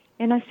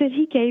 And I said,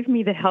 he gave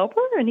me the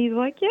helper? And he's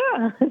like,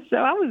 yeah. So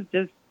I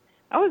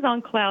was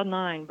on cloud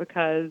nine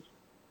because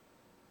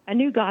I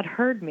knew God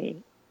heard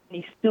me.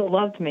 And he still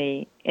loved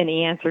me, and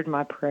he answered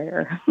my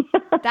prayer.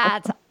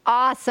 That's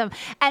awesome.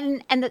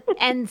 And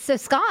so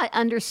Scott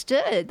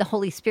understood the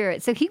Holy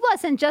Spirit. So he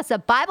wasn't just a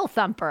Bible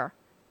thumper.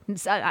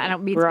 So I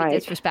don't mean to be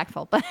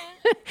disrespectful, but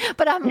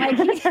I'm like,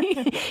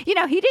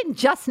 he didn't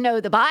just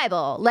know the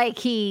Bible. Like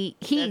he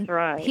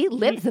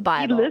lived the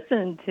Bible. He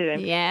listened to him.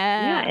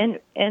 Yeah.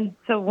 And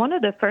so one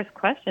of the first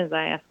questions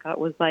I asked God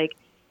was like,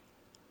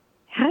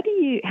 how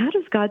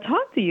does God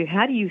talk to you?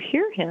 How do you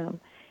hear him?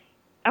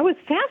 I was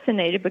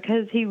fascinated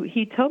because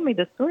he told me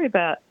the story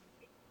about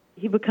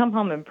he would come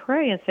home and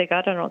pray and say,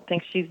 God, I don't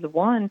think she's the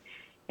one.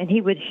 And he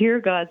would hear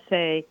God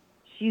say,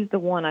 she's the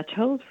one I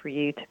chose for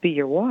you to be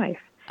your wife.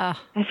 I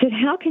said,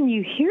 how can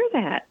you hear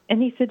that?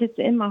 And he said, it's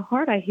in my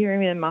heart. I hear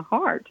him in my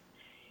heart.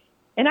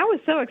 And I was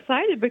so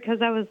excited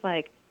because I was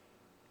like,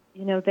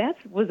 that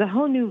was a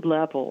whole new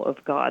level of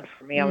God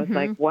for me. I was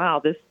like, wow,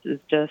 this is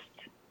just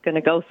going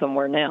to go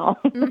somewhere now.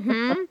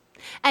 Mm-hmm.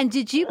 And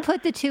did you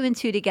put the two and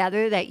two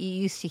together that you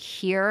used to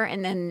hear,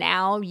 and then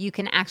now you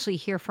can actually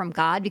hear from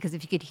God? Because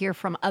if you could hear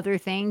from other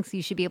things,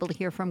 you should be able to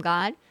hear from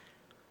God.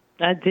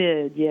 I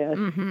did, yes.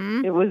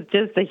 Mm-hmm. It was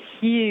just a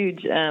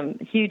huge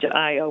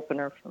eye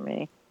opener for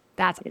me.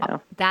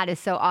 That is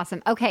so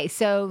awesome. Okay,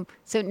 so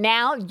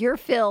now you're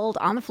filled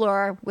on the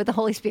floor with the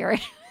Holy Spirit.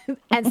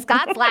 And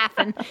Scott's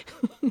laughing.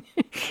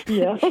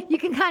 Yeah. You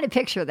can kind of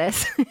picture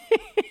this.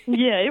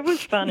 Yeah, it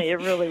was funny. It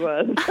really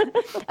was.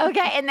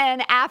 Okay, and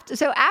then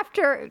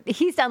after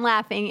he's done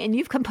laughing and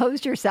you've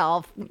composed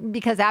yourself,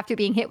 because after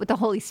being hit with the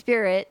Holy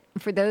Spirit,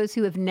 for those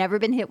who have never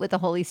been hit with the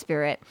Holy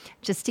Spirit,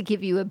 just to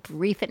give you a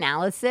brief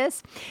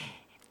analysis,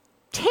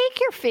 take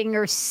your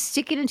finger,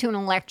 stick it into an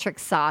electric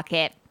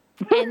socket,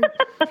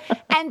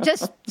 and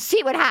just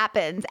see what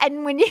happens.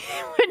 And when you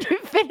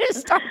finish,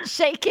 start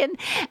shaking,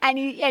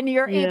 and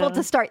you're able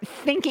to start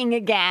thinking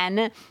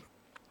again.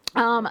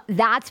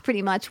 That's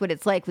pretty much what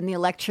it's like when the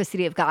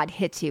electricity of God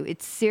hits you.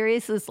 It's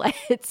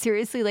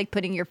seriously like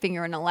putting your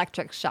finger in an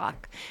electric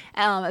shock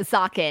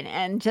socket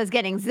and just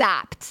getting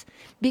zapped,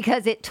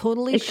 because it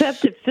totally.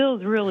 Except it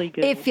feels really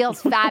good. It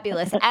feels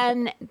fabulous,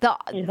 and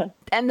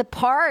the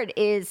part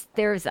is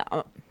there's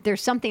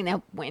something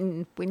that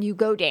when you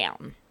go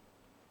down.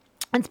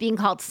 It's being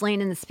called slain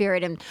in the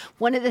spirit. And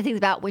one of the things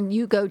about when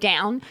you go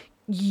down,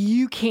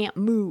 you can't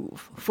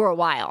move for a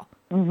while.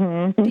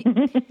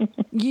 Mm-hmm.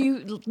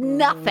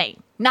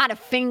 Nothing, not a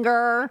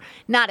finger,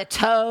 not a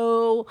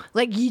toe.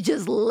 Like you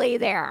just lay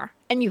there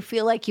and you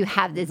feel like you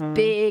have this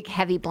big,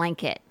 heavy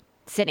blanket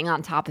sitting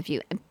on top of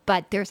you.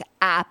 But there's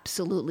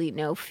absolutely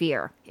no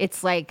fear.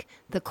 It's like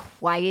the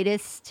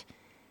quietest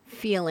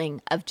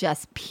feeling of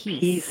just peace.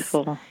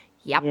 Peaceful.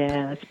 Yep.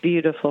 Yeah, it's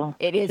beautiful.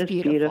 It is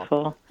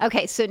beautiful.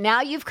 Okay, so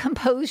now you've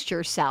composed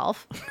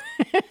yourself.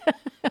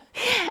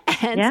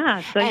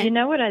 So you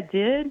know what I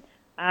did?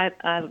 I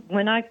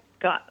when I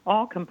got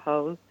all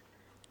composed,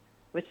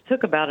 which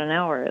took about an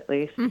hour at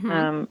least,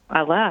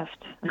 I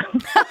left.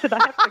 I said, I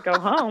have to go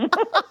home.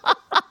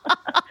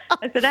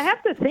 I said, I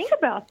have to think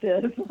about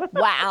this.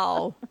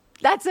 Wow.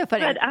 That's so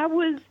funny. But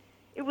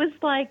it was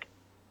like,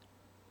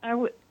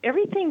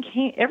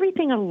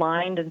 everything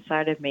aligned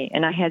inside of me,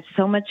 and I had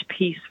so much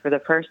peace for the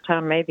first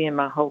time maybe in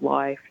my whole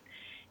life.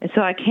 And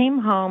so I came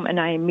home and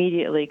I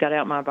immediately got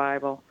out my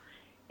Bible,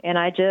 and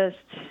I just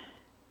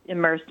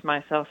immersed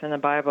myself in the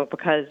Bible,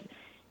 because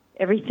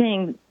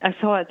everything, I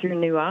saw it through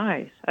new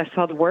eyes. I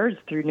saw the words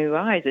through new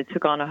eyes. It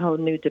took on a whole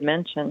new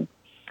dimension.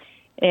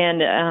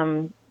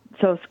 And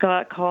so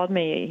Scott called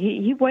me.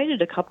 He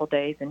waited a couple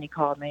days, and he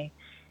called me.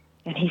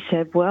 And he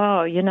said,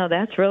 well,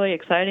 that's really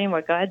exciting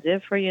what God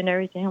did for you and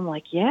everything. I'm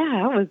like,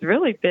 yeah, it was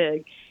really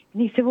big.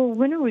 And he said, well,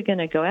 when are we going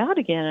to go out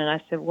again? And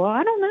I said, well,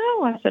 I don't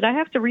know. I said, I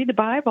have to read the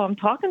Bible. I'm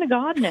talking to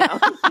God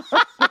now.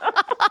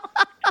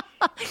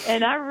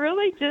 And I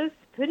really just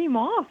put him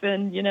off.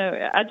 And,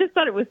 I just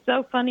thought it was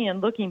so funny, and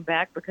looking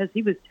back, because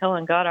he was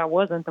telling God I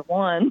wasn't the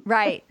one.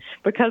 Right.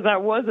 Because I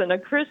wasn't a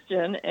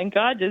Christian, and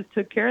God just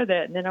took care of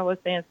that. And then I was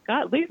saying,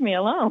 Scott, leave me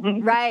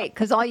alone. Right,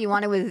 because all you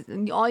wanted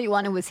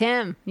was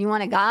him. You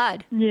wanted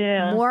God.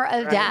 Yeah. More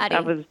of Daddy. I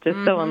was just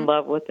so in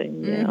love with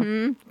him.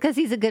 Yeah. Because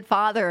he's a good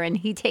father, and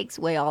he takes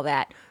away all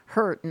that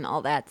hurt and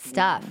all that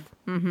stuff.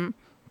 Yeah. Mm-hmm.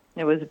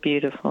 It was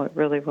beautiful. It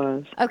really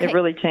was. Okay. It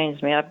really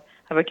changed me. I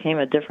became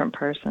a different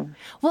person.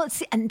 Well,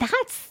 see, and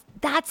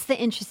that's the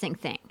interesting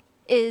thing,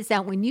 is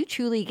that when you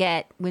truly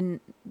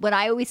what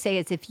I always say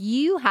is, if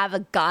you have a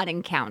God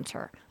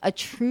encounter, a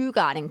true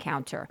God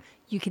encounter,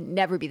 you can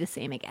never be the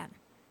same again.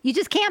 You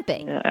just can't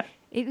be. Yeah.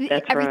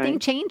 Everything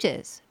right.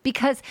 changes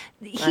because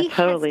I he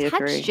totally has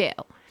touched agree. you.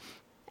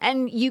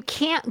 And you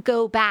can't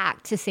go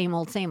back to same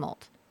old, same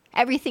old.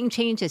 Everything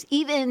changes.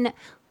 Even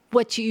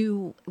what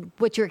you're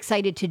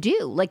excited to do.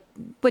 Like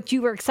what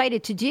you were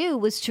excited to do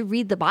was to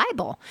read the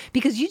Bible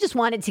because you just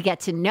wanted to get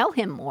to know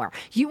him more.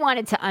 You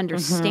wanted to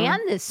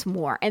understand this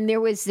more. And there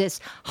was this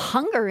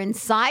hunger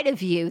inside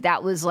of you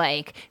that was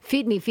like,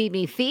 feed me, feed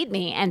me, feed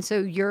me. And so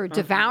you're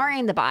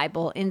devouring the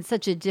Bible in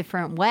such a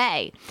different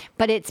way.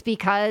 But it's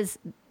because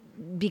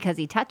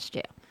he touched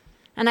you.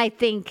 And I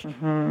think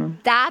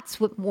that's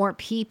what more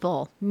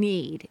people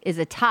need is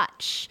a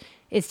touch,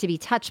 is to be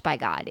touched by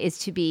God, is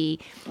to be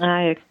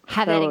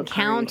have that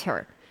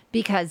encounter.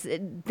 Because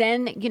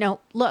then,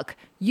 look,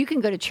 you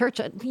can go to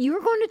church. You were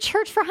going to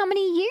church for how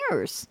many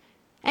years?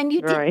 And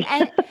you did,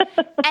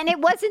 and it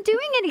wasn't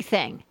doing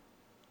anything.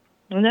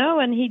 No,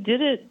 and he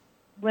did it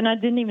when I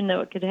didn't even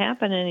know it could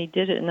happen, and he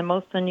did it in the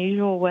most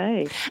unusual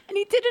way. And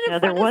he did it in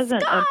front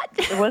of Scott.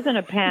 There wasn't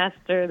a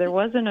pastor. There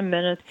wasn't a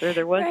minister.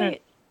 There wasn't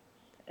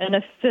an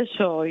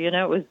official.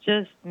 It was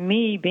just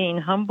me being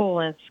humble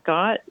and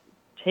Scott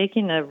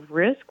taking a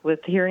risk with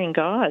hearing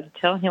God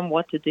tell him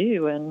what to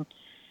do. And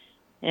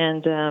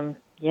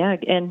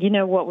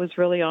what was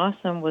really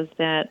awesome was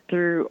that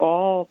through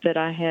all that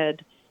I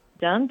had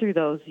done through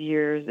those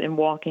years in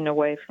walking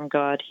away from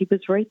God, he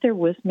was right there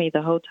with me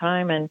the whole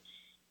time.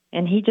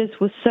 And he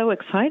just was so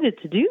excited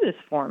to do this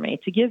for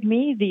me, to give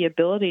me the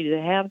ability to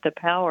have the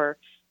power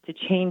to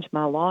change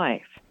my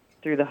life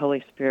through the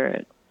Holy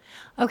Spirit.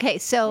 Okay,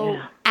 so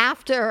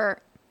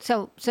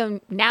so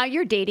now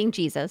you're dating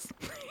Jesus.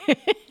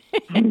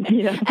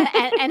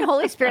 and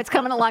Holy Spirit's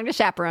coming along to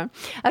chaperone.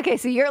 Okay,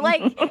 so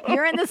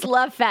you're in this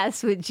love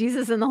fest with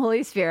Jesus and the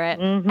Holy Spirit.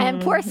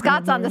 And poor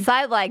Scott's on the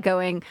sideline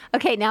going,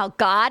 okay, now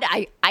God,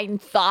 I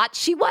thought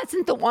she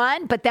wasn't the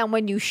one, but then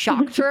when you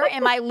shocked her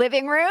in my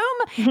living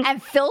room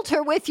and filled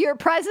her with your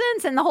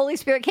presence and the Holy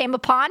Spirit came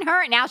upon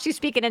her and now she's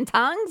speaking in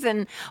tongues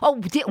and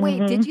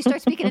did you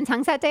start speaking in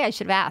tongues that day? I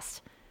should have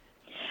asked.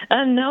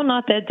 No,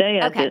 not that day.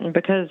 I didn't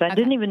because I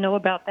didn't even know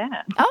about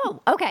that. Oh,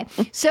 okay.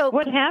 So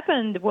what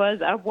happened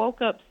was I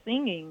woke up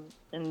singing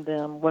in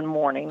them one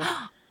morning.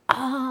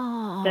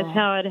 Oh, that's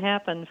how it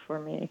happened for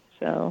me.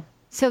 So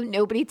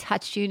nobody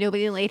touched you,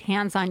 nobody laid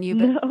hands on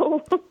you,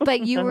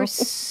 but you were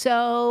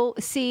so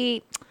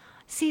see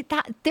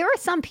that there are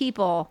some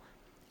people.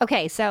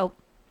 Okay, so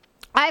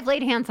I've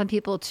laid hands on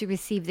people to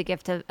receive the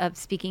gift of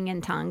speaking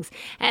in tongues,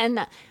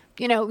 and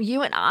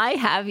you and I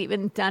have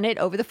even done it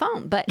over the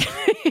phone, but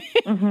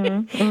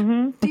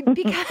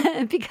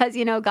because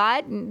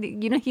God,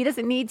 he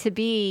doesn't need to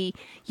be,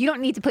 you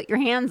don't need to put your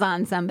hands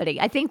on somebody.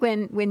 I think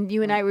when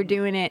you and I were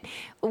doing it,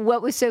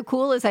 what was so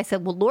cool is I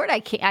said, well, Lord, I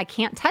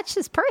can't touch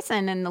this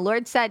person. And the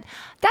Lord said,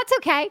 that's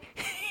okay.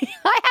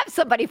 I have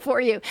somebody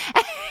for you.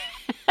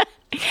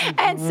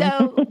 And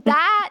so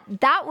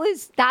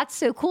that's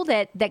so cool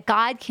that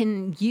God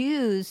can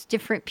use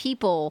different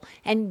people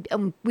and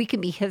we can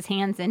be his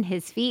hands and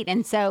his feet.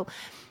 And so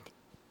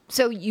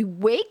you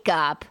wake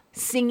up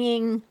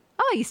singing,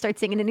 you start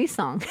singing a new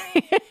song.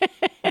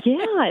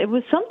 Yeah, it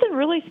was something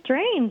really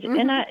strange.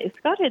 And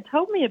Scott had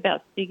told me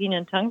about speaking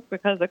in tongues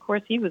because, of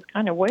course, he was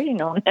kind of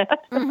waiting on that.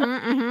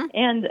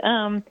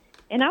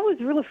 And I was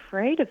real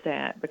afraid of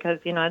that because,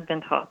 I'd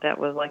been taught that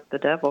was like the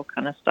devil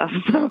kind of stuff.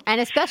 So, and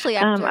especially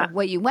after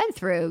what you went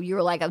through, you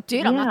were like, oh,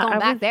 dude, I'm not going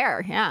back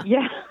there. Yeah.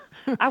 Yeah.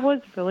 I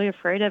was really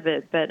afraid of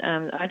it. But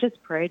I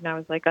just prayed and I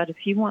was like, God, if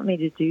you want me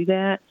to do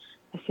that,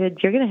 I said,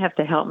 you're going to have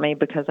to help me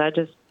because I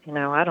just,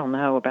 I don't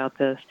know about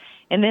this.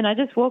 And then I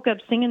just woke up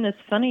singing this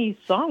funny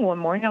song one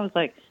morning. I was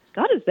like,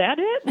 God, is that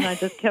it? And I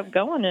just kept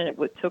going and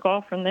it took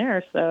off from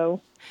there. So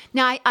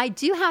now I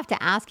do have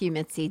to ask you,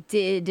 Mitzi,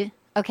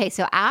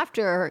 so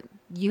after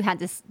you had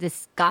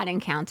this God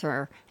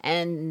encounter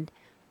and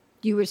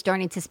you were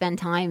starting to spend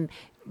time,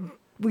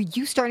 were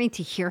you starting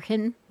to hear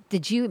him?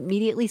 Did you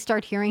immediately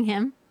start hearing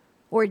him?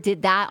 Or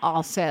did that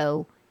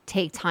also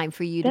take time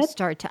for you to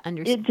start to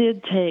understand? It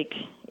did take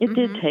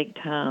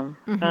time.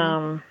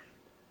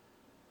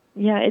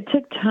 It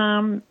took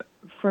time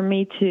for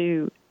me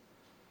to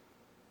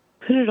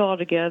put it all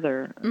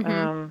together.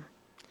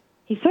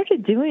 He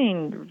started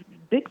doing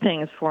big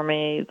things for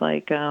me,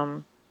 like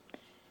I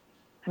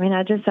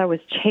was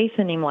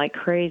chasing him like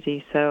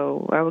crazy.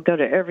 So I would go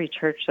to every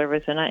church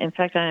service, and I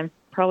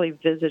probably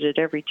visited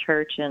every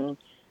church in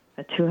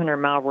a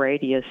 200-mile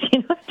radius.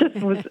 It just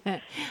was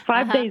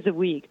 5 days a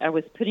week. I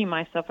was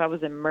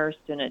immersed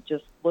in it,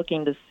 just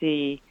looking to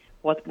see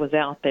what was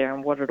out there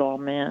and what it all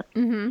meant.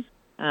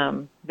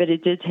 But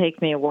it did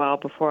take me a while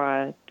before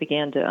I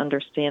began to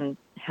understand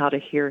how to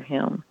hear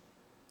him.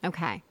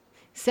 Okay.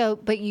 So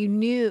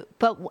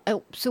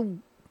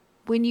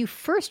when you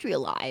first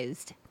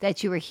realized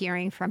that you were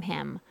hearing from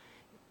him,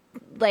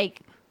 like,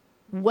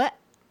 was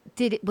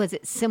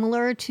it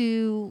similar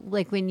to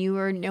like when you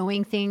were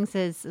knowing things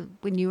as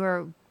when you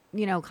were,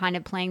 kind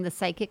of playing the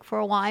psychic for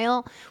a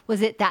while?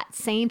 Was it that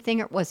same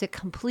thing or was it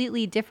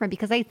completely different?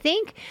 Because I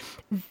think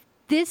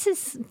this I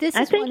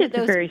is think one of it's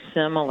those. very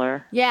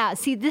similar. Yeah.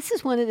 See, this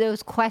is one of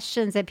those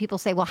questions that people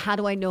say, "Well, how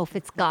do I know if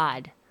it's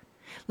God?"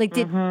 Like,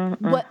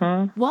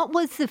 what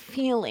was the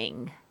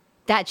feeling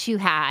that you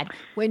had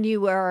when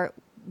you were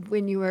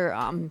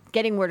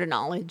getting word of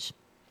knowledge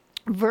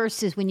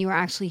versus when you were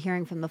actually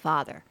hearing from the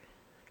Father?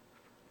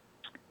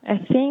 I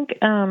think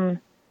when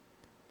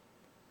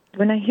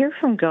I hear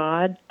from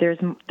God,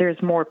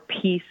 there's more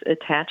peace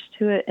attached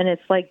to it, and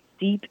it's like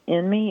deep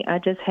in me. I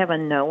just have a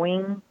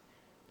knowing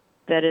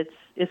that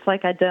it's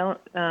like I don't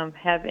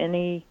have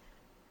any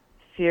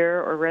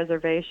fear or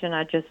reservation.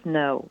 I just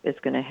know it's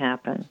going to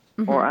happen,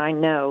 or I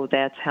know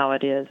that's how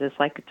it is. It's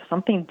like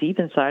something deep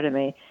inside of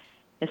me.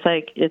 It's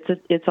like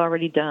it's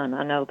already done.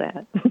 I know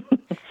that.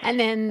 And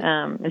then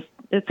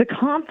it's a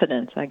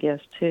confidence, I guess,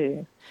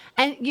 too.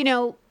 And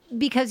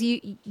because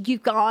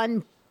you've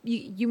gone,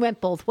 you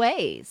went both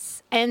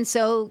ways, and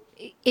so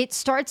it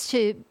starts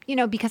to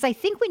because I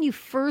think when you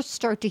first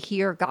start to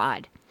hear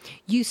God,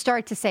 you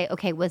start to say,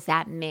 okay, was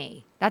that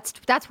me?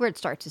 That's where it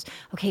starts. Is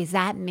okay, is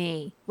that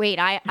me? Wait,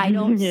 I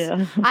don't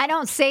I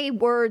don't say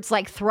words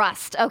like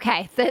thrust.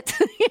 Okay, that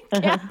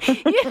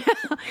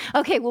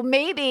okay, well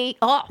maybe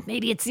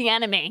it's the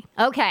enemy.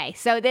 Okay,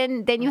 so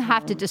then you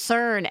have to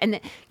discern,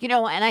 and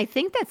and I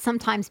think that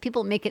sometimes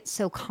people make it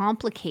so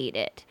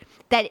complicated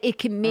that it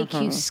can make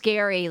you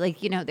scary.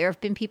 Like, there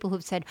have been people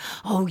who've said,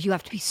 oh, you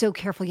have to be so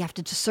careful. You have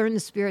to discern the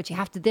spirits. You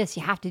have to this,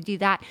 you have to do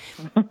that.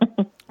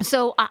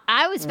 So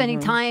I was spending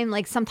time,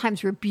 like,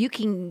 sometimes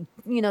rebuking,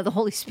 the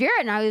Holy Spirit.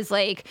 And I was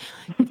like,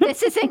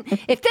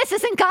 if this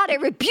isn't God, I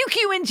rebuke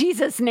you in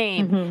Jesus'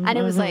 name. And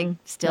it was like,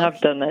 still.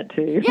 I've done that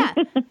too. Yeah.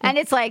 And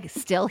it's like,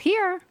 still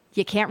here.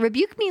 You can't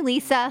rebuke me,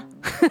 Lisa.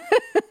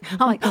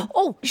 I'm like,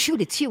 oh,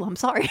 shoot, it's you. I'm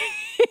sorry.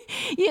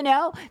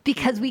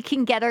 Because we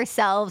can get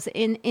ourselves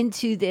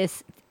into,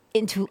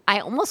 I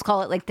almost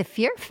call it like the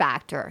fear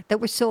factor,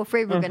 that we're so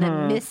afraid we're going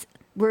to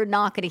we're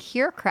not going to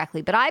hear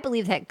correctly. But I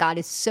believe that God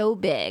is so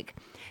big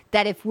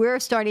that if we're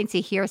starting to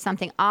hear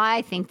something,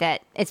 I think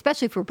that,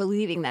 especially if we're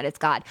believing that it's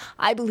God,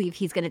 I believe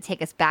he's going to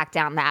take us back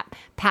down that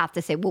path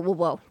to say,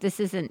 whoa, this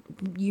isn't,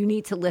 you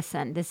need to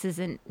listen. This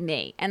isn't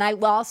me. And I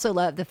also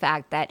love the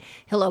fact that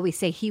he'll always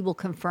say he will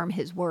confirm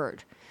his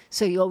word.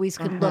 So you always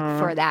can look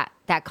for that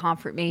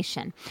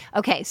confirmation.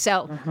 Okay,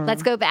 so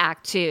let's go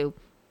back to,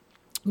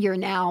 you're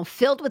now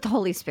filled with the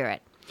Holy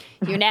Spirit.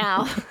 You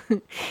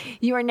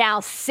are now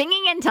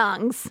singing in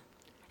tongues,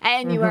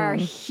 and you are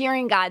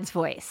hearing God's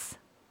voice.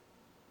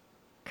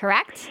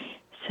 Correct?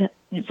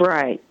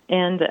 Right.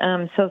 And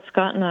so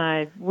Scott and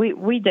I,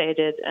 we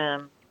dated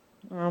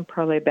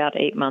probably about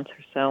 8 months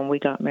or so, and we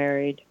got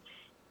married.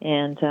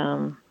 And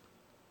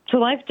so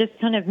life just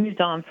kind of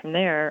moved on from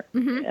there.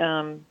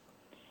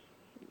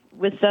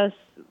 With us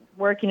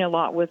working a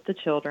lot with the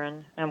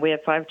children, and we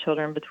have 5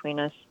 children between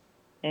us.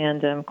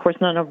 And, of course,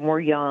 none of them were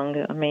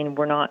young. I mean,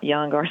 we're not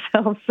young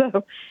ourselves.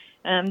 So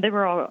they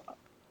were all,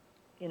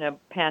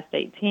 past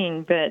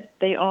 18, but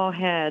they all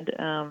had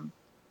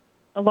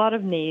a lot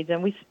of needs,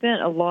 and we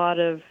spent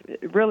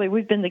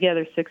we've been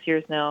together 6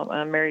 years now,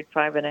 married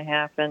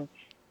 5.5, and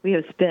we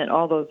have spent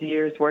all those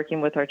years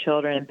working with our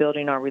children and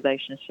building our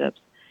relationships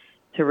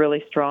to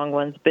really strong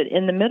ones. But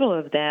in the middle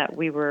of that,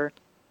 we were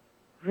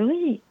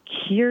really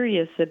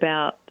curious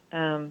about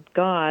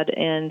God,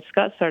 and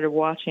Scott started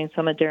watching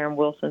some of Darren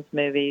Wilson's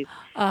movies.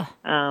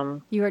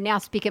 You are now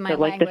speaking my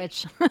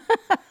language.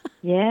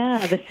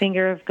 The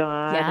Finger of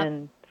God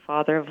and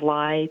Father of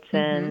Lights,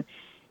 and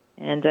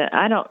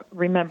I don't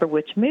remember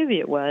which movie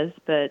it was,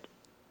 but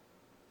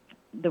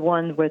the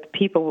one with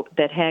people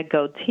that had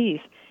gold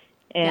teeth.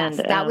 And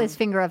yes, that was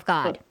Finger of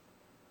God.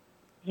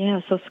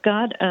 So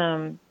Scott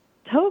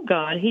told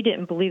God he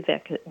didn't believe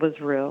that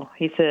was real.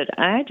 He said,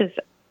 I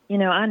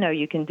know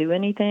you can do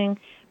anything,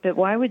 but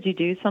why would you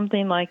do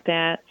something like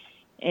that?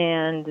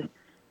 And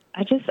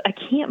I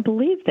can't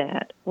believe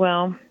that.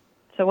 Well,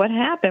 so what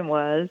happened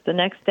was the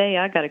next day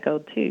I got a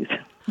gold tooth.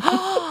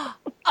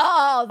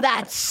 Oh,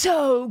 that's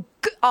so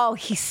good. Oh,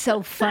 he's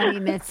so funny,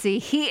 Mitzi.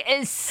 He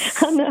is.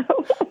 I know.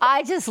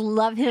 I just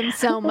love him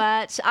so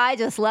much. I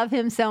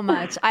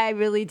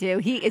really do.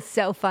 He is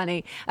so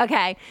funny.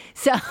 Okay,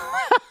 so.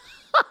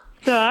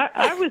 So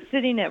I was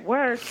sitting at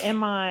work, and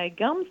my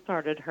gum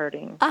started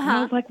hurting. And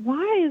I was like,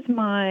 why is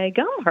my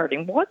gum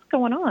hurting? What's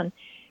going on?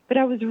 But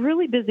I was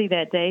really busy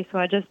that day, so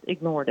I just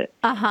ignored it.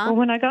 Well,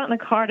 when I got in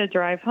the car to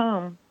drive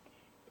home,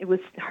 it was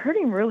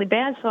hurting really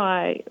bad, so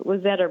I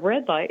was at a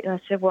red light, and I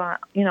said, well,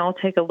 I'll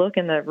take a look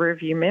in the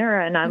rearview mirror,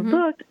 and I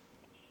looked,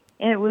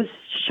 and it was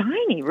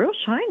shiny, real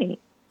shiny.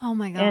 Oh,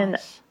 my gosh. And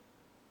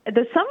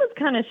the sun was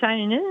kind of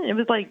shining in. It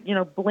was like,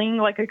 bling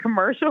like a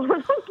commercial. And I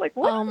was like,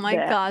 what is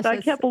that? Gosh. So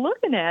I kept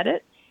looking at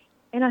it,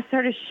 and I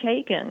started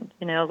shaking,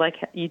 like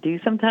you do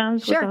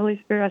sometimes with the Holy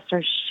Spirit. I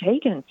started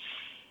shaking.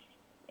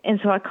 And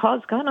so I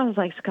called Scott, and I was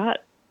like, Scott,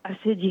 I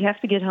said, you have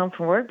to get home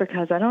from work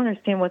because I don't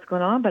understand what's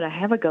going on, but I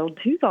have a gold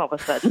tooth all of a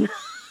sudden.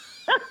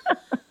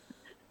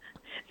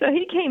 So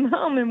he came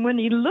home, and when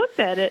he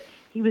looked at it,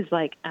 he was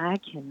like, I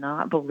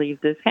cannot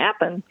believe this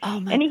happened. Oh,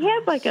 my and he gosh.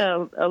 had like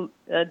a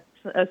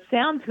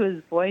sound to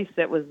his voice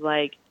that was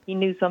like, he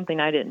knew something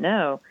I didn't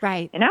know.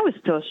 Right. And I was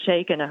still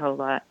shaking a whole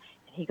lot.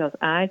 And he goes,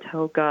 I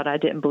told God I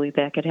didn't believe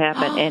that could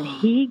happen. And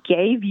he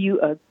gave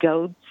you a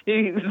gold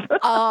tooth.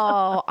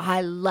 Oh,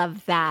 I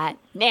love that.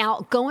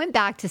 Now, going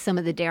back to some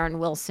of the Darren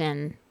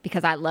Wilson,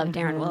 because I love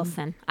Darren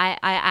Wilson.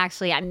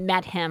 I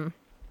met him.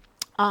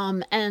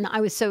 And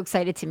I was so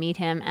excited to meet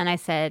him. And I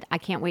said, I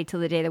can't wait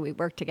till the day that we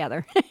work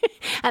together.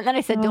 And then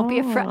I said, don't be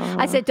afraid.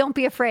 I said, don't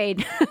be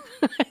afraid.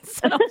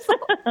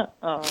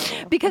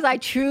 Because I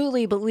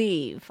truly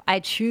believe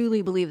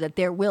that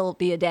there will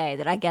be a day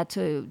that I get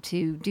to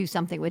do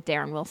something with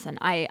Darren Wilson.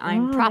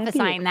 I'm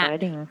prophesying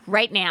that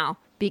right now,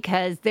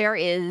 because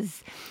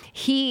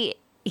he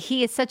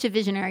is such a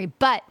visionary.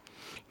 But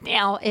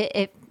now,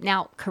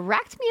 now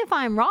correct me if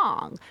I'm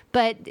wrong,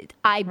 but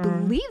I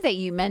believe that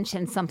you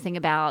mentioned something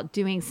about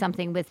doing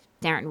something with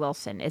Darren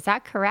Wilson. Is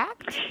that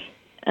correct?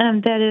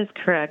 That is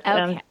correct.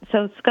 Okay.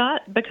 So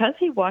Scott, because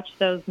he watched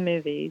those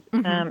movies,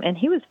 and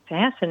he was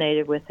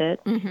fascinated with it,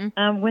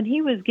 when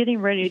he was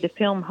getting ready to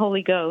film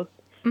Holy Ghost,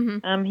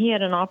 he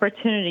had an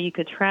opportunity. You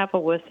could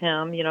travel with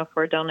him,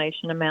 for a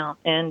donation amount.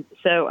 And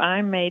so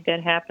I made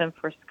that happen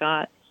for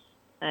Scott.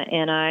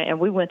 And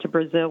we went to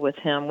Brazil with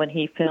him when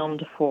he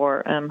filmed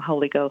for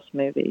Holy Ghost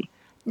movie.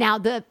 Now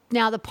the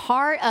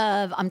part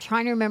of, I'm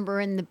trying to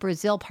remember, in the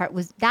Brazil part,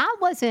 was that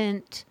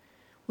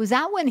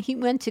when he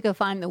went to go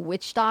find the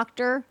witch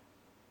doctor?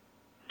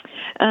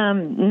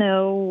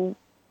 No,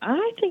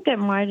 I think that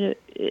might have.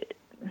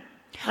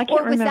 I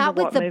can't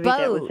remember what movie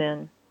that was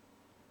in.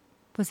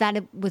 Was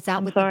that with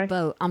sorry? the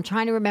boat? I'm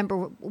trying to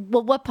remember.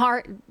 Well, what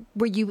part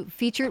were you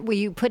featured? Were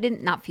you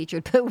not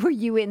featured, but were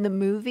you in the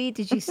movie?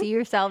 Did you see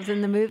yourselves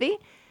in the movie?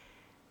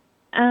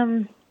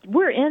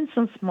 We're in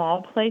some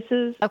small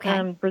places.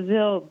 Okay.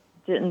 Brazil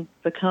didn't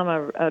become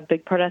a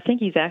big part. I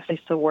think he's actually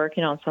still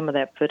working on some of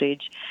that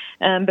footage.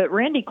 But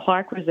Randy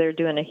Clark was there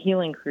doing a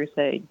healing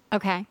crusade.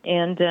 Okay.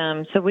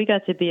 And so we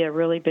got to be a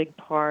really big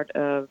part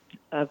of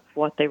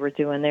what they were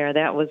doing there.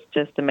 That was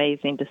just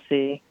amazing to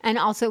see. And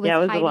also with it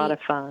was Heidi, a lot of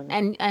fun.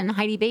 And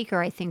Heidi Baker,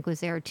 I think,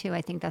 was there too.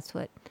 I think that's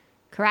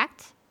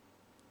correct?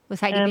 Was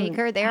Heidi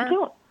Baker there?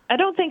 I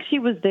don't think she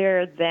was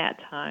there that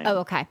time. Oh,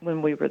 okay.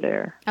 When we were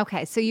there.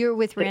 Okay, so you're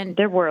with Randy.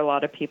 There were a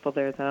lot of people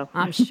there, though.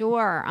 I'm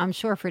sure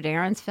for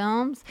Darren's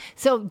films.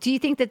 So do you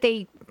think that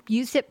they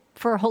used it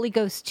for Holy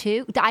Ghost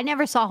 2? I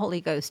never saw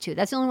Holy Ghost 2.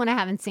 That's the only one I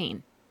haven't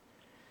seen.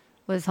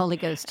 Was Holy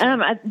Ghost 2.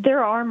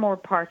 There are more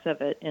parts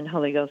of it in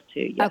Holy Ghost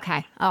 2. Yes.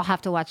 Okay. I'll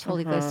have to watch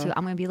Holy Ghost 2.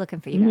 I'm going to be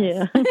looking for you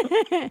guys.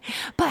 Yeah.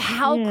 But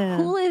how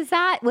cool is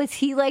that? Was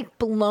he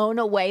blown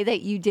away that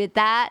you did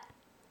that,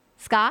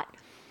 Scott?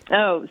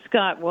 Oh,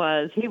 Scott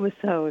was. He was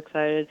so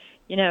excited.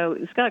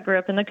 Scott grew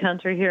up in the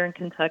country here in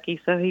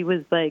Kentucky, so he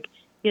was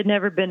he had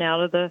never been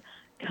out of the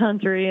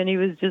country, and he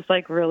was just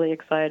really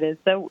excited.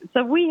 So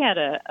we had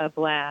a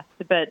blast.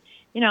 But,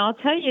 I'll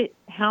tell you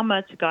how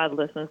much God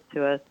listens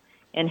to us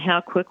and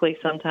how quickly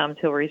sometimes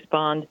he'll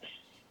respond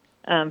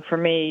for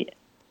me.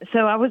 So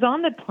I was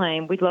on the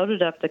plane. We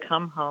loaded up to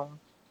come home.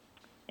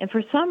 And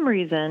for some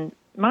reason,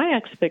 my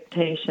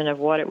expectation of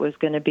what it was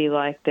going to be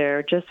like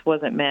there just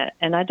wasn't met.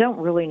 And I don't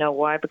really know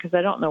why, because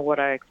I don't know what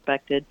I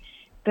expected.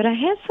 But I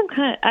had some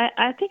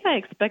I think I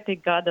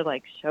expected God to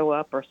show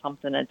up or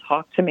something and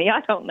talk to me.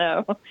 I don't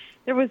know.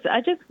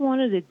 I just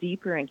wanted a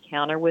deeper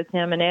encounter with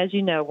him. And as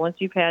you know, once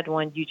you've had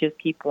one, you just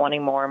keep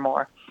wanting more and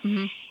more.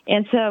 Mm-hmm.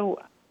 And so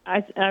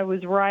I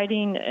was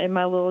writing in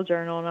my little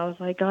journal, and I was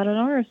like, God, I don't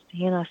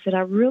understand. I said,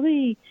 I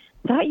really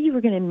thought you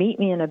were going to meet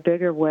me in a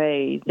bigger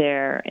way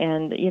there.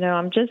 And,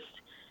 I'm just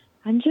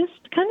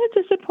kind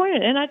of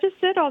disappointed. And I just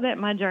said all that in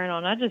my journal,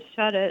 and I just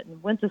shut it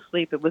and went to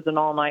sleep. It was an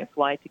all-night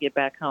flight to get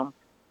back home.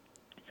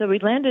 So we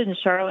landed in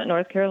Charlotte,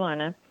 North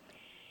Carolina,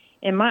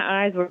 and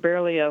my eyes were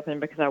barely open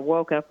because I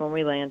woke up when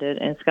we landed,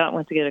 and Scott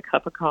went to get a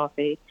cup of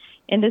coffee.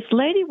 And this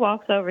lady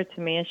walks over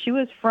to me, and she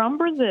was from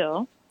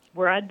Brazil,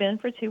 where I'd been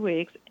for 2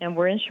 weeks, and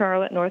we're in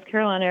Charlotte, North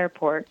Carolina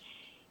airport.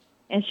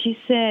 And she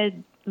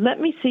said,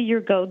 let me see your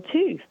gold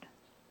tooth.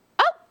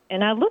 Oh!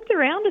 And I looked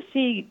around to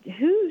see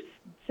who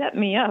set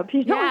me up. I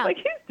was like,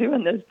 who's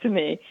doing this to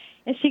me?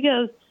 And she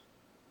goes,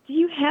 do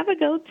you have a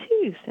gold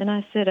tooth? And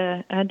I said,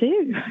 I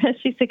do. And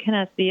she said, can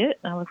I see it?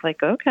 And I was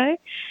like, okay.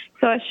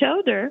 So I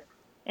showed her,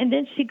 and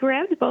then she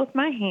grabbed both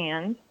my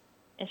hands,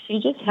 and she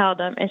just held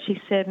them, and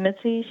she said,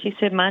 Mitzi, she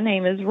said, my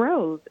name is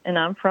Rose, and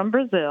I'm from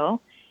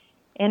Brazil.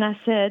 And I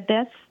said,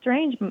 that's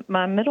strange.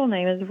 My middle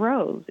name is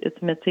Rose. It's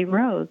Mitzi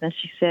Rose. And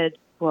she said,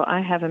 well,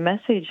 I have a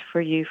message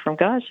for you from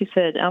God. She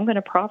said, I'm going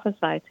to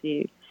prophesy to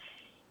you.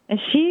 And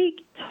she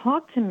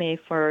talked to me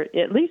for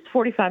at least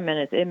 45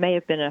 minutes. It may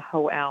have been a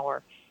whole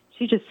hour.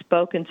 She just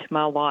spoke into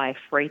my life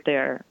right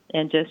there.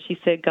 And she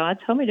said, God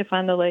told me to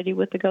find the lady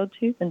with the gold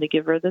tooth and to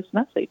give her this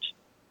message.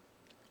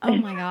 Oh,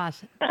 my gosh.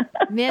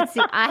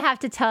 Mitzi, I have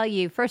to tell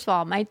you, first of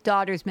all, my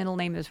daughter's middle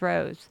name is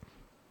Rose.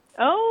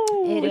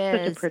 Oh,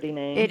 it's such a pretty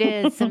name. It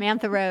is,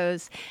 Samantha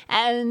Rose.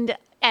 And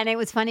it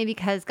was funny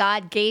because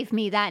God gave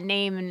me that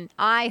name, and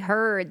I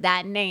heard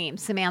that name,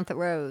 Samantha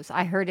Rose.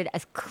 I heard it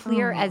as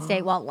clear as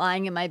day while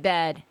lying in my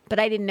bed, but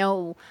I didn't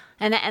know.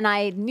 And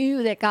I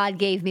knew that God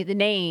gave me the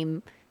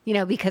name,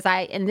 because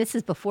and this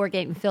is before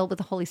getting filled with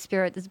the Holy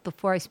Spirit. This is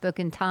before I spoke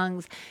in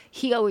tongues.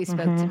 He always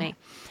spoke to me.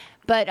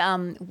 But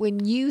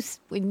when you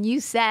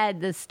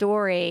said the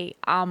story,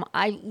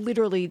 I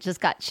literally just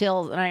got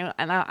chills, and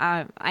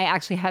I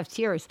actually have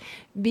tears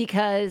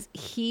because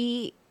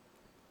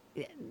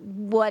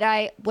what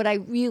I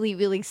really,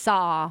 really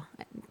saw,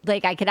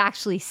 like I could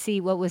actually see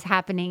what was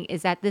happening,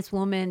 is that this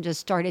woman just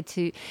started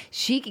to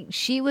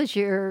she was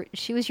your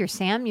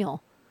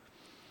Samuel.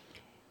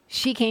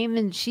 She came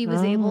and she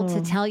was able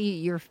to tell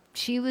you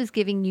she was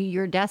giving you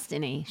your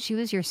destiny. She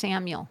was your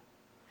Samuel.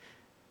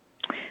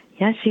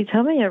 Yeah, she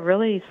told me a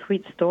really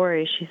sweet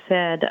story. She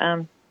said,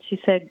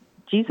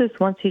 Jesus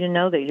wants you to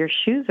know that your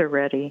shoes are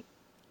ready.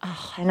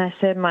 Oh. And I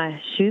said,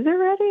 my shoes are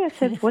ready? I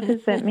said, what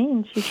does that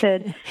mean? She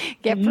said,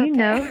 do you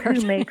know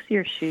who makes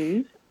your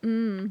shoes?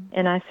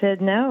 And I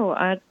said, no,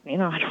 I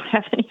don't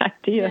have any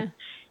idea. Yeah.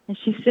 And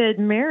she said,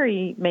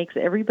 Mary makes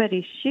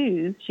everybody's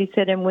shoes. She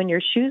said, and when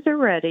your shoes are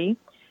ready,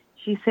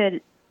 she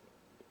said,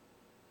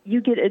 you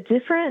get a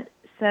different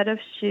set of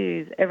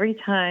shoes every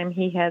time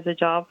he has a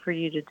job for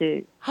you to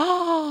do.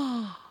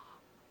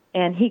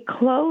 And he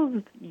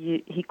clothes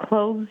you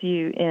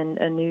in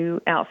a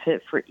new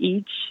outfit for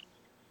each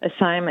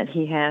assignment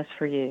he has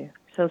for you.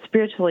 So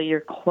spiritually, you're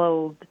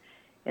clothed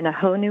in a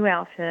whole new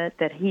outfit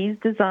that he's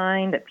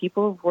designed, that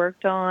people have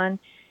worked on,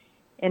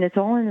 and it's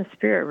all in the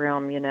spirit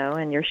realm,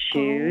 and your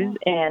shoes.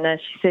 Oh. And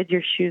she said,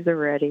 your shoes are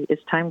ready.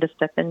 It's time to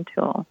step into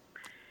them.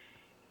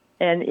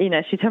 And,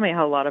 she told me a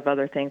whole lot of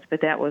other things,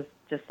 but that was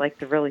just like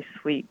the really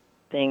sweet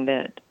thing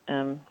that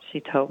she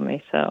told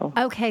me. So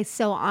okay,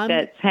 so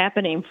that's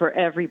happening for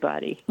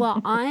everybody.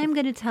 Well, I'm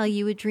going to tell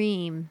you a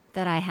dream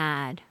that I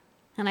had.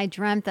 And I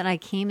dreamt that I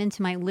came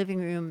into my living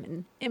room,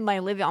 and I'm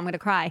going to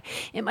cry.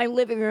 In my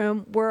living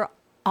room were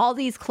all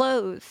these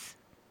clothes.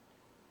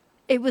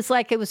 It was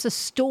like it was a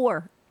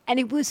store, and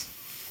it was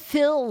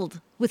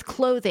filled with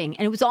clothing,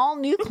 and it was all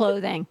new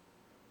clothing.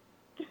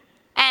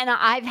 And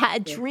I've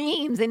had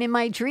dreams, and in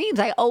my dreams,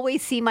 I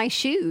always see my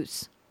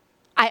shoes.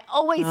 I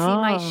always see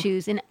my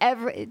shoes. And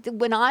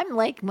when I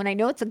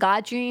know it's a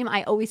God dream,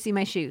 I always see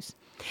my shoes.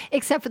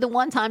 Except for the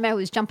one time I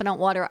was jumping on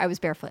water, I was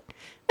barefoot.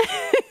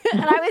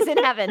 And I was in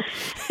heaven.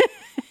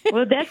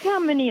 Well, that's how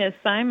many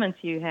assignments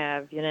you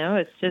have,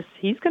 It's just,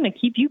 he's going to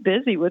keep you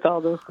busy with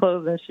all those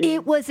clothes and shoes.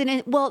 It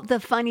wasn't, well,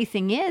 the funny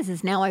thing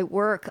is now I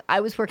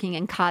was working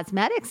in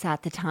cosmetics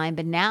at the time,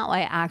 but now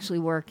I actually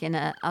work in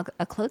a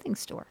clothing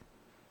store.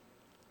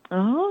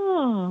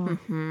 Oh.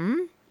 Mm-hmm.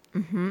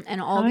 Mm-hmm.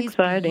 And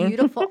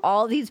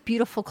all these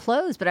beautiful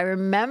clothes. But I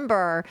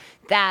remember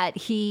that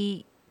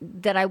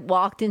I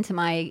walked into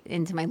my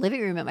living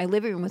room, and my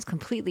living room was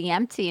completely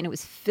empty, and it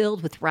was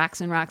filled with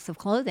racks and racks of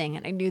clothing,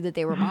 and I knew that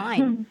they were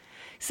mine.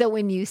 So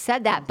when you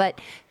said that,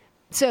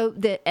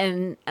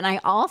 and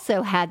I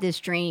also had this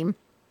dream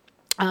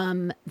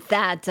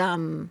that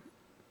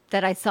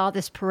I saw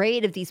this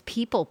parade of these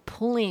people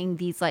pulling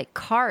these like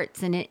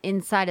carts, and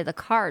inside of the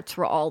carts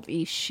were all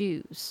these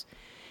shoes.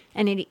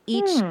 And in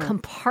each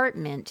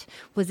compartment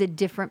was a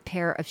different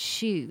pair of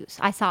shoes.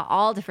 I saw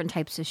all different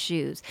types of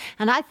shoes.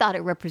 And I thought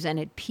it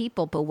represented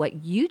people. But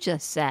what you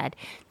just said,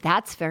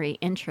 that's very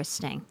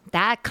interesting.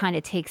 That kind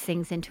of takes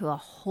things into a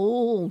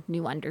whole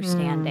new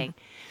understanding.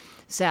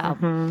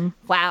 So,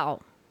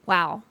 wow.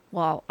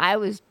 Well,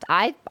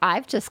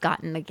 I've just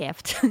gotten the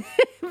gift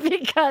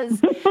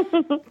because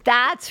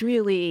that's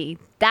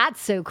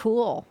so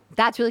cool.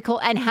 That's really cool.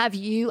 And have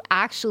you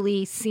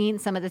actually seen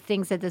some of the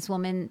things that this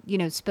woman,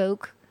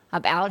 spoke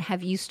about?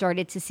 Have you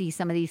started to see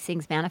some of these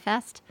things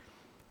manifest?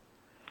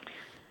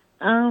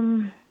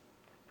 Well,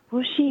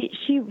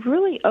 she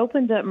really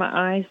opened up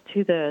my eyes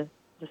to the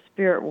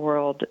spirit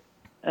world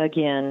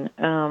again,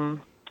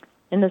 in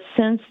the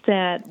sense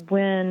that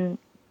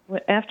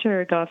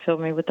after God filled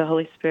me with the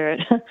Holy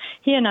Spirit,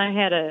 he and I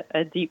had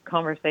a deep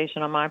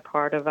conversation on my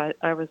part of,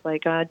 I was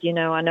like, God,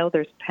 I know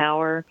there's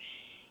power,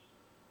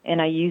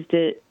 and I used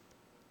it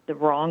the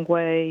wrong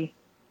way.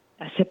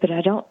 I said, but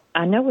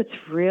I know it's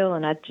real,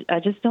 and I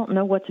just don't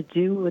know what to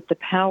do with the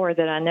power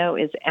that I know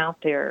is out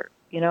there.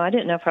 I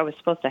didn't know if I was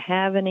supposed to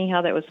have any,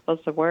 how that was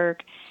supposed to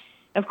work.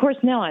 Of course,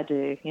 now I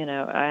do,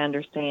 I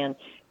understand.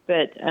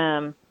 But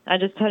I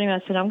just told him, I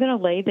said, I'm going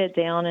to lay that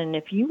down, and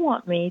if you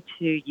want me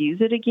to use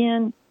it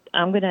again,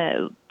 I'm going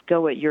to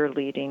go at your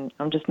leading.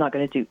 I'm just not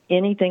going to do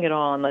anything at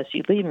all unless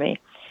you lead me.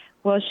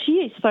 Well,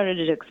 she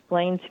started to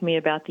explain to me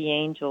about the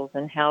angels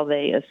and how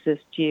they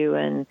assist you,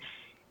 and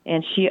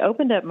she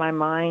opened up my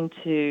mind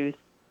to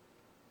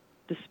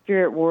the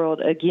spirit world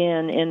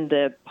again in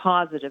the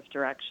positive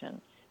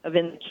direction of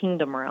in the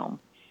kingdom realm.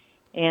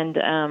 And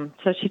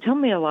so she told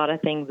me a lot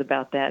of things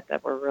about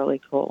that were really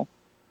cool.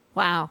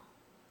 Wow.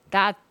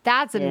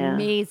 That's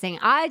amazing.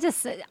 I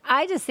just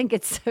think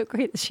it's so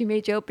great that she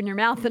made you open your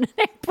mouth in an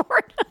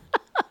airport.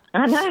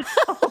 I know.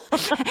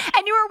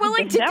 And you were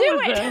willing to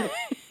do it.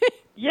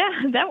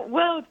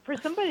 For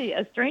somebody,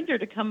 a stranger,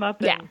 to come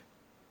up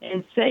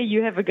and say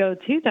you have a gold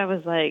tooth, I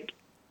was like,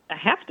 I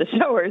have to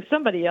show her.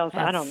 Somebody else,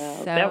 I don't know.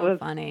 So that was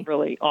funny.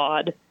 Really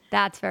odd.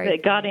 That's very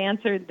that God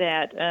answered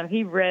that.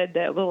 He read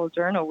that little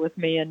journal with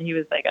me, and he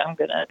was like, I'm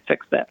going to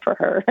fix that for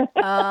her.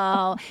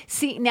 Oh,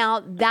 see,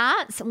 now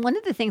that's one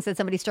of the things that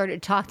somebody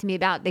started to talk to me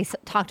about. They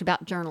talked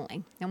about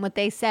journaling. And what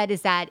they said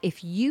is that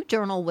if you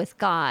journal with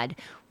God,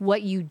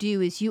 what you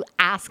do is you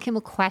ask him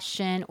a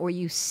question or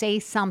you say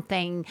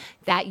something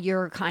that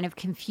you're kind of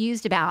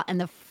confused about. And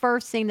the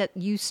first thing that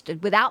you,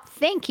 without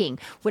thinking,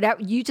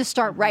 whatever, you just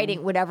start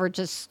writing, whatever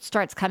just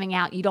starts coming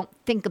out. You don't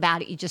think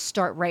about it. You just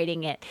start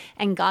writing it.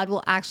 And God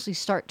will actually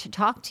start to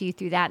talk to you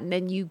through that. And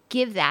then you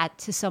give that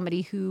to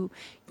somebody who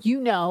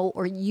you know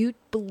or you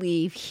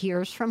believe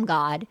hears from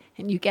God.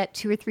 And you get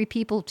 2 or 3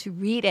 people to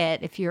read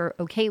it if you're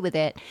okay with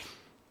it.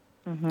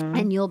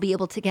 And you'll be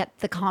able to get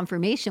the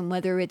confirmation,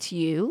 whether it's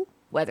you,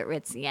 whether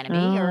it's the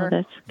enemy,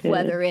 or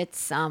whether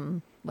it's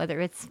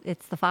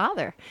the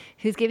Father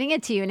who's giving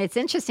it to you. And it's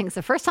interesting because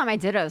the first time I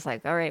did it, I was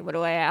like, all right, what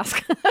do I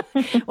ask?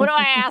 What do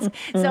I ask?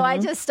 So I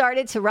just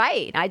started to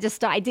write. I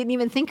didn't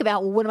even think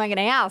about, well, what am I going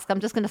to ask?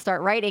 I'm just going to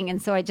start writing.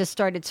 And so I just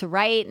started to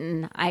write,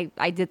 and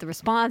I did the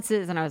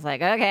responses, and I was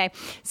like, okay.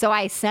 So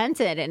I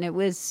sent it, and it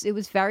was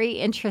very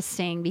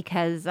interesting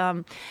because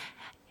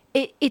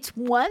it's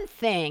one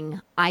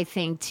thing, I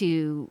think,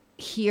 to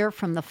hear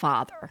from the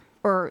Father.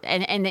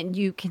 And then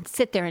you can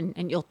sit there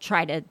and you'll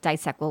try to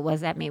dissect, well, was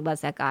that me?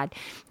 Was that God?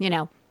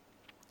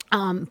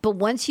 But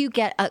once you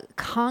get a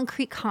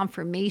concrete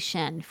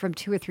confirmation from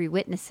 2 or 3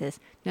 witnesses,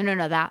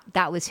 no,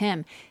 that was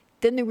him.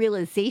 Then the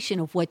realization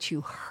of what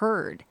you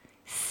heard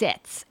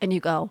sits, and you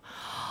go,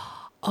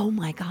 oh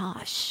my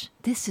gosh,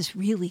 this is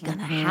really going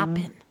to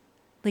happen.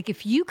 Like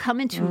if you come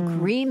into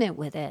agreement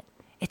with it,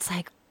 it's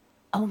like,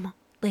 oh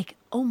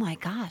my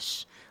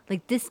gosh,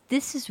 like this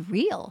is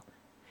real.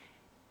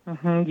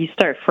 You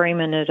start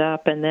framing it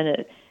up, and then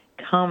it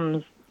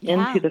comes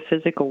into the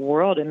physical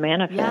world and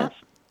manifests.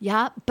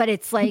 Yeah, but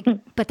it's like,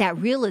 but that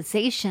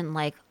realization,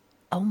 like,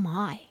 oh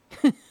my,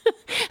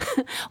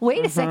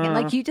 wait a second,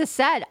 like you just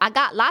said, I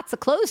got lots of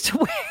clothes to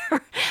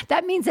wear.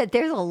 That means that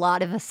there's a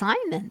lot of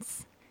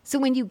assignments. So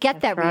when you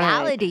get that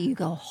reality, you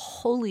go,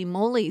 holy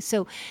moly.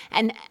 So,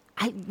 and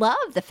I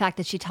love the fact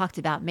that she talked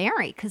about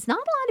Mary, because not a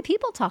lot of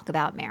people talk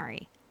about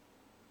Mary.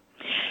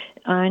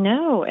 I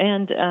know,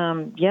 and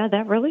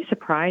that really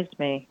surprised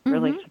me.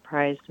 Really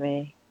surprised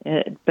me.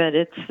 But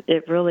it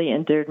really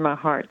endeared my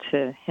heart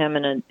to him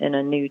in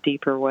a new,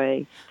 deeper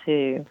way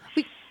too.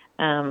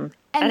 I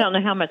don't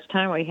know how much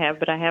time we have,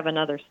 but I have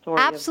another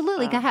story.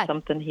 Absolutely, go ahead.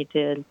 Something he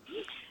did.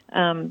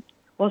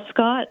 Well,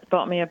 Scott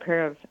bought me a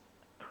pair of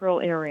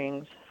pearl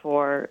earrings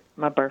for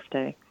my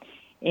birthday,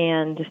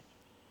 and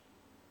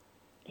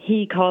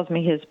he calls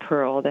me his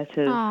Pearl. That's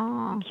his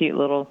cute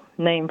little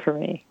name for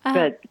me.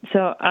 But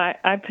so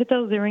I put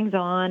those earrings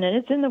on, and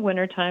it's in the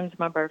winter time, it's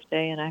my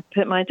birthday, and I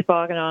put my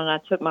toboggan on,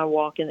 and I took my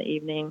walk in the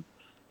evening.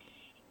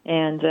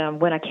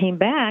 And when I came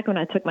back, when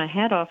I took my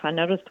hat off, I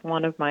noticed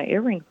one of my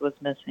earrings was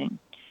missing.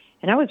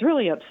 And I was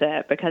really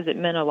upset because it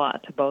meant a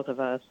lot to both of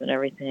us and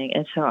everything.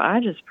 And so I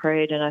just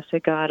prayed, and I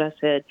said, God,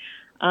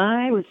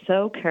 I was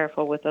so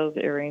careful with those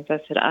earrings. I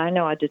said, I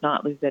know I did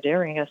not lose that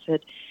earring. I said,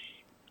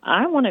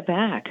 I want it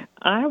back.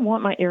 I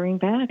want my earring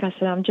back. I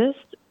said,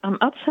 I'm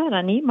upset.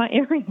 I need my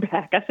earring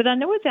back. I said, I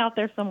know it's out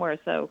there somewhere,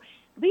 so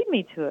lead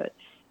me to it.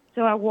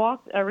 So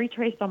I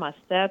retraced all my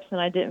steps,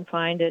 and I didn't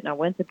find it, and I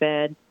went to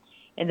bed.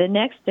 And the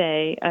next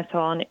day, I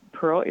saw a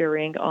pearl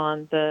earring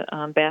on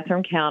the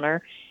bathroom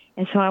counter.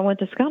 And so I went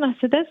to Scott, and I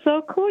said, that's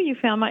so cool. You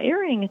found my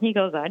earring. And he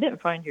goes, I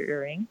didn't find your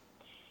earring.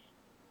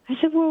 I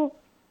said, well,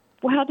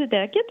 how did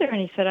that get there? And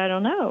he said, I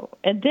don't know.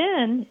 And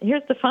then,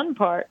 here's the fun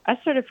part. I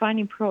started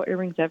finding pearl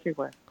earrings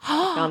everywhere.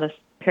 I found this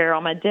pair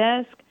on my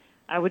desk.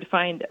 I would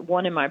find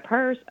one in my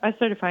purse. I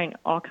started finding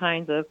all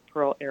kinds of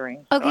pearl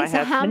earrings. Okay, so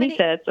I have many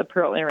sets of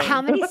pearl earrings.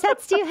 How many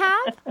sets do you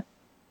have?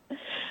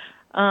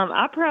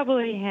 I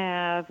probably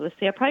have,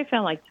 I probably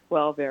found like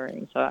 12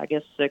 earrings. So I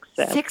guess 6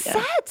 sets. 6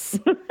 sets?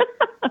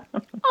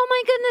 Oh,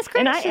 my goodness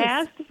gracious.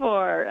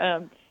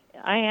 And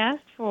I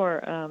asked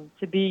for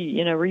to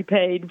be,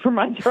 repaid for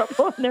my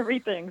trouble and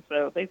everything.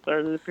 So they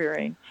started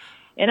appearing,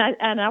 and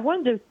I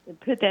wanted to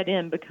put that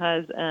in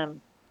because,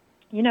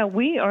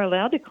 we are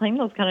allowed to claim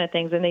those kind of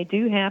things, and they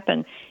do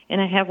happen. And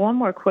I have one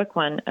more quick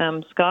one.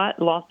 Scott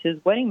lost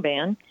his wedding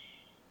band,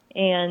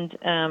 and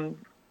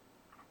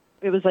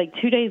it was like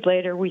 2 days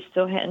later. We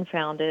still hadn't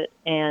found it,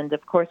 and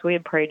of course we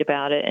had prayed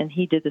about it. And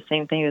he did the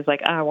same thing. He was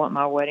like, I want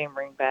my wedding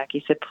ring back.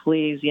 He said,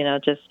 please,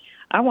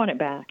 I want it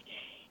back.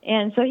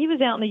 And so he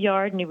was out in the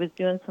yard, and he was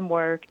doing some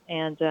work,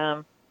 and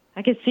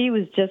I could see he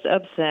was just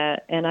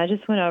upset. And I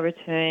just went over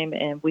to him,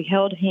 and we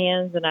held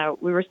hands, and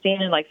we were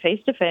standing like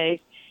face to face.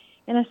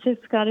 And I said,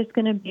 Scott, it's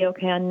going to be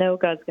okay. I know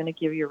God's going to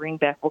give your ring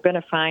back. We're going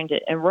to find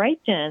it. And right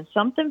then,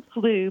 something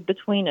flew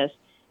between us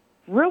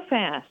real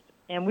fast,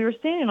 and we were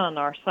standing on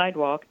our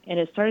sidewalk, and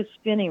it started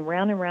spinning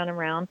round and round and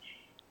round.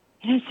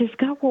 And I said,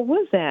 Scott, what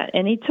was that?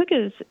 And he took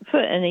his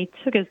foot, and he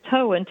took his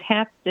toe and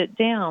tapped it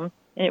down,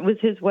 and it was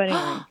his wedding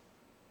ring.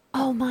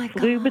 Oh, my God.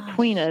 Flew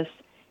between us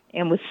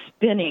and was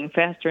spinning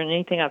faster than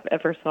anything I've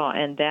ever saw,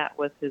 and that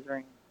was his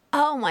ring.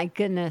 Oh my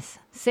goodness.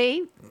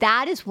 See,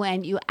 that is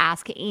when you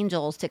ask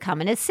angels to come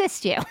and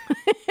assist you.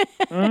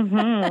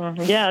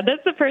 Yeah,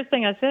 that's the first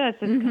thing I said. I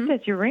said, "God,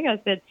 that's your ring."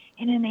 I said,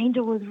 and an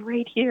angel was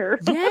right here.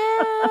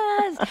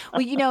 Yes.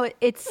 Well,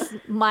 it's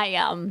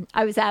my,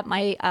 I was at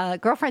my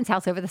girlfriend's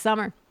house over the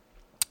summer,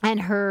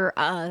 and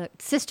her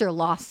sister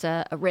lost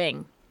a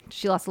ring.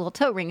 She lost a little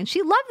toe ring, and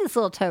she loved this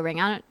little toe ring.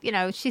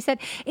 She said,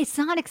 it's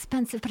not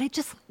expensive, but I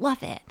just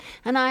love it.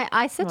 And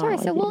I said to her, I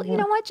said, well, you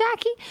know what,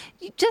 Jackie?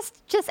 You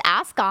just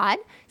ask God,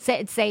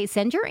 say,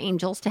 send your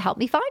angels to help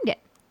me find it.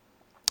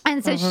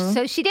 And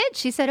so she did.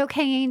 She said,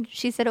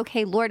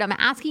 okay, Lord, I'm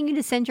asking you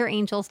to send your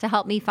angels to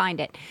help me find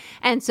it.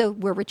 And so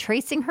we're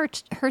retracing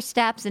her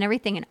steps and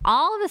everything. And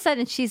all of a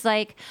sudden she's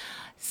like,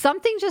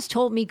 something just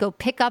told me go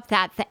pick up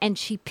that. And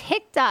she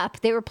picked up,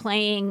 they were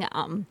playing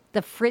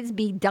the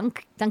Frisbee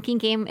dunking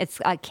game.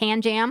 It's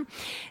Can Jam.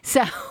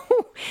 So,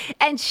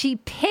 and she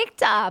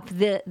picked up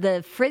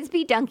the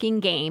Frisbee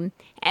dunking game.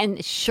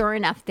 And sure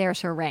enough,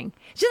 there's her ring.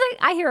 She's like,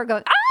 I hear her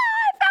going, Wow.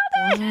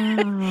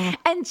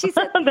 And she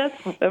said,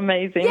 that's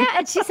amazing. Yeah.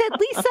 And she said,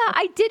 Lisa,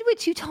 I did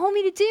what you told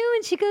me to do.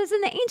 And she goes,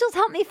 and the angels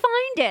helped me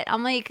find it.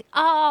 I'm like,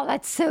 oh,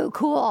 that's so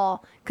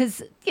cool.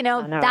 Because,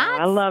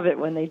 I love it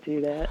when they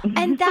do that.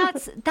 And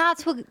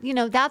that's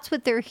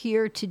what they're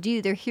here to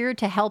do. They're here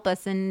to help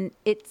us. And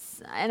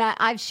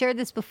I've shared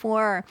this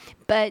before,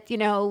 but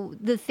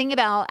the thing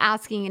about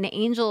asking an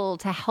angel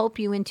to help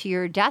you into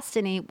your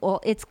destiny,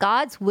 well, it's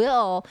God's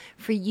will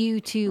for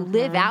you to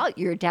live out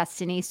your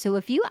destiny. So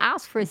if you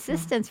ask for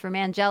assistance from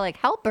angelic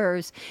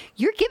helpers,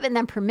 you're giving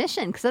them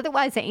permission, because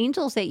otherwise the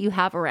angels that you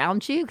have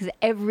around you, because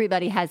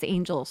everybody has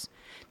angels.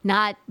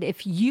 Not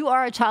if you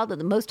are a child of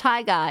the Most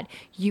High God,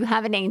 you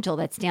have an angel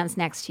that stands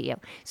next to you.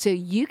 So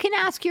you can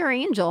ask your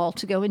angel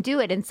to go and do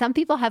it. And some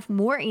people have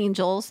more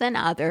angels than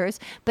others,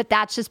 but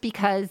that's just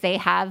because they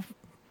have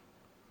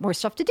more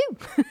stuff to do.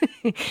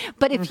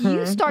 But if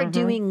you start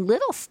doing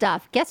little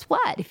stuff, guess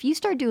what? If you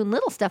start doing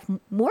little stuff,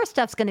 more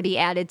stuff's going to be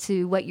added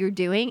to what you're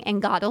doing, and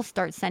God will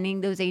start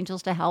sending those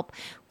angels to help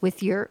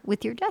with your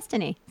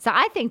destiny. So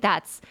I think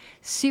that's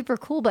super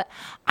cool. But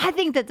I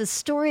think that the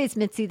stories,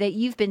 Mitzi, that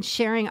you've been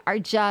sharing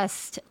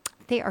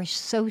they are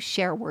so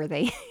share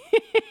worthy.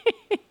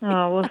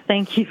 Oh, well,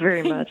 thank you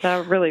very much. I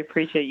really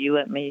appreciate you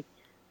letting me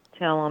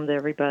tell them to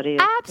everybody.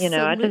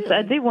 Absolutely.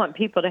 I do want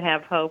people to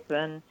have hope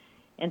and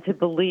to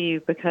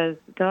believe, because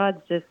God's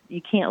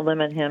you can't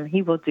limit him.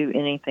 He will do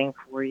anything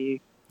for you.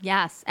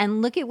 Yes.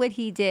 And look at what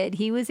he did.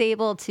 He was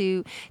able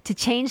to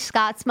change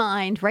Scott's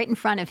mind right in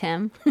front of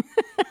him.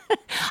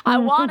 I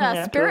want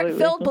a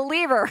spirit-filled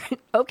believer.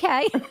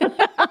 Okay.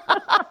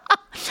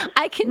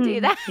 I can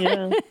do that.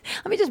 Yeah.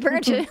 Let me just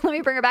bring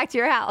her back to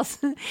your house,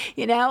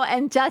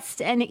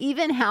 and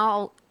even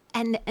how,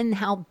 and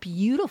how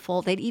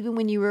beautiful that even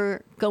when you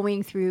were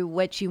going through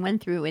what you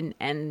went through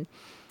and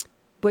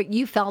what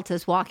you felt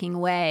as walking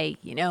away,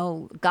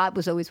 God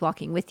was always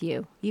walking with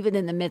you, even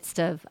in the midst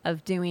of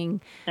doing.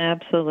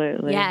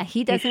 Absolutely. Yeah,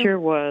 he doesn't. He sure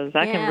was.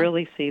 I can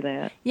really see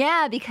that.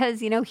 Yeah,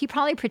 because, he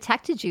probably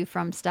protected you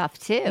from stuff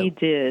too. He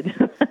did.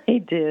 He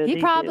did. He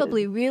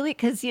probably really,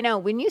 because,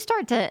 when you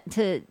start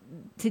to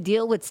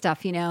deal with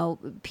stuff,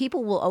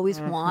 people will always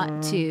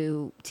want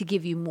to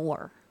give you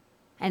more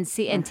and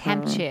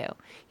tempt you,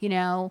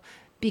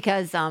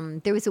 because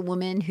there was a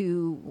woman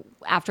who,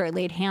 after I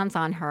laid hands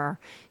on her,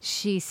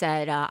 she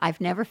said, I've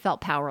never felt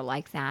power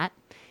like that.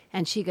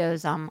 And she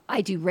goes,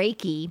 I do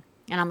Reiki,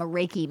 and I'm a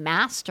Reiki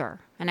master,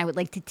 and I would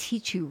like to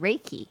teach you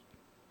Reiki.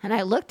 And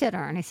I looked at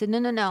her, and I said,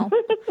 no.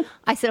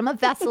 I said,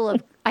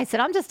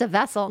 I'm just a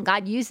vessel, and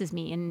God uses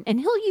me, and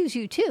he'll use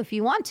you too if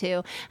you want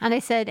to. And I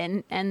said,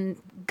 and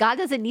God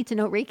doesn't need to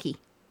know Reiki.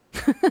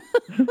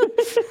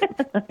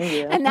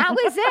 Yeah. And that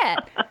was it.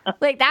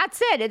 Like,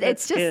 that's it.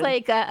 It's just good.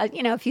 Like,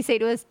 if you say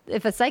to us,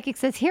 if a psychic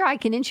says, here, I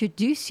can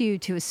introduce you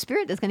to a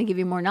spirit that's going to give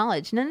you more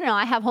knowledge. No,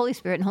 I have Holy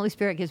Spirit, and Holy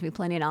Spirit gives me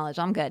plenty of knowledge.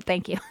 I'm good.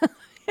 Thank you.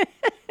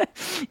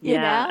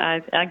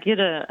 I get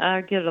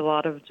a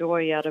lot of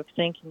joy out of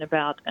thinking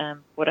about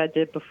what I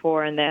did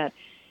before, and that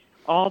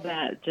all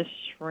that just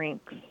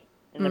shrinks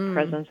in the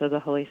presence of the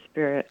Holy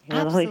Spirit.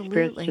 The Holy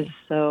Spirit's just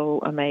so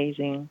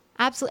amazing.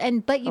 Absolutely.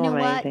 But you know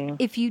amazing.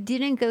 What? If you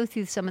didn't go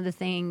through some of the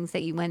things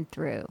that you went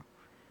through,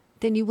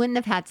 then you wouldn't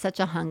have had such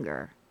a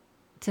hunger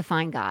to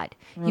find God.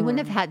 You wouldn't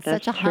have had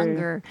such a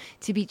hunger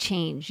to be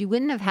changed. You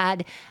wouldn't have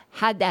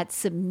had that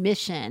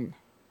submission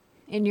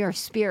in your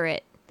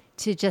spirit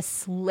to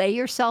just lay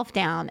yourself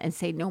down and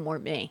say, no more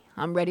me.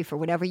 I'm ready for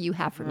whatever you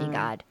have for me,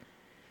 God.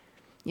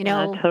 I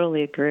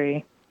totally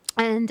agree.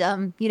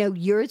 And,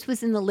 yours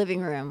was in the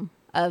living room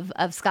of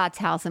Scott's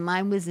house, and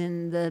mine was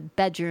in the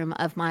bedroom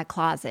of my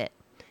closet,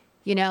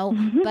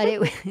 but it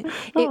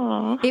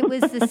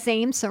was the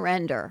same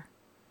surrender.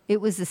 It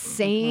was the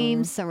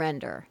same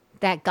surrender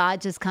that God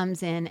just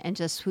comes in and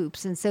just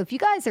swoops. And so if you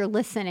guys are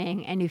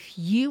listening, and if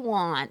you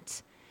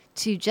want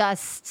to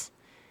just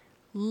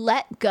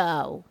let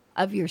go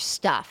of your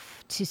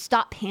stuff, to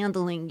stop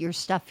handling your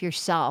stuff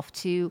yourself,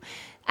 to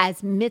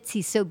as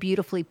Mitzi so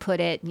beautifully put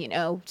it,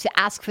 to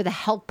ask for the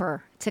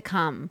helper to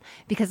come,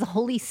 because the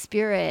Holy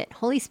Spirit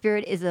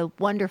is a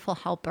wonderful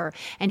helper,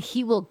 and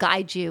he will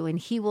guide you, and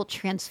he will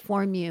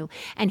transform you,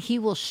 and he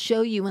will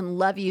show you and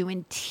love you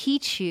and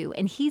teach you.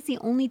 And he's the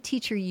only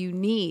teacher you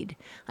need.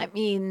 I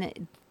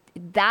mean,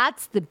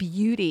 that's the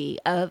beauty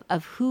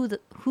of who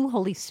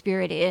Holy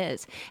Spirit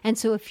is. And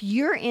so if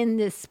you're in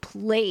this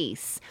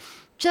place,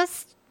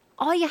 just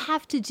all you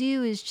have to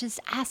do is just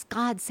ask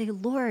God, say,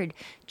 Lord,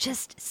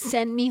 just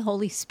send me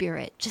Holy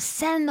Spirit. Just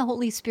send the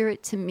Holy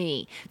Spirit to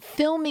me.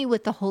 Fill me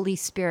with the Holy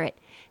Spirit.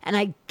 And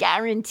I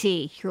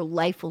guarantee your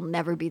life will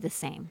never be the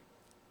same.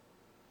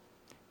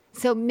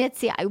 So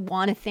Mitzi, I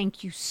want to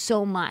thank you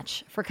so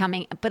much for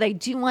coming. But I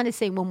do want to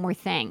say one more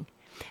thing,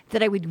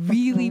 that I would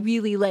really,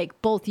 really like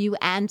both you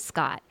and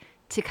Scott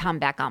to come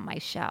back on my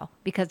show,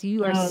 because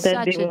you are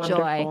such a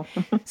joy.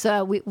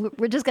 So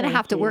we're just going to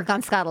have to work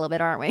on Scott a little bit,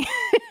 aren't we?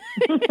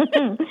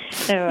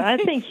 I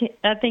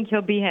think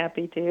he'll be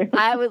happy too.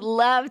 I would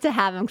love to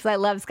have him, because I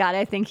love Scott.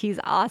 I think he's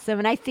awesome,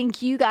 and I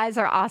think you guys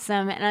are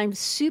awesome, and I'm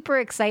super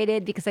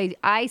excited because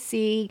I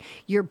see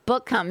your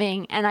book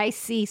coming, and I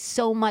see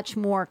so much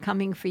more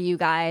coming for you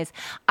guys.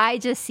 I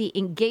just see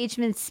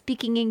engagements,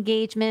 speaking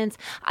engagements.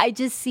 I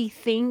just see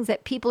things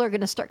that people are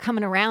going to start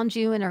coming around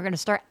you and are going to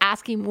start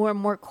asking more and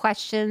more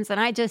questions, and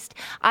I just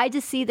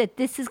see that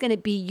this is going to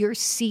be your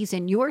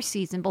season,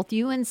 both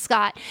you and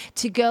Scott,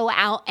 to go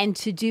out and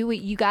to do what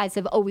you guys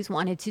have always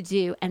wanted to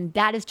do, and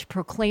that is to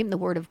proclaim the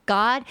word of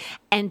God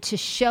and to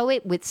show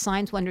it with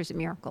signs, wonders, and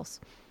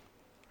miracles.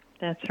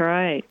 That's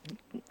right.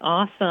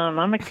 Awesome.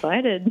 I'm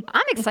excited.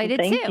 I'm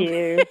excited too. Thank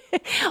you.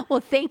 Well,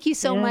 thank you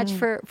so much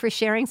for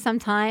sharing some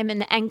time,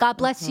 and God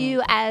bless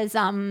you as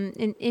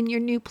in your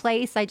new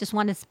place. I just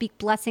want to speak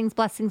blessings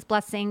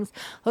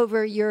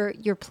over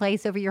your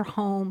place, over your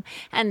home,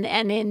 and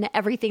in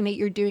everything that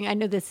you're doing. I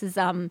know this has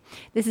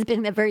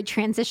been a very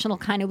transitional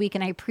kind of week,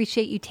 and I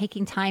appreciate you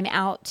taking time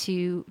out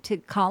to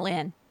call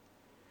in.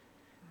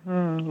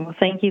 Well,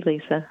 thank you,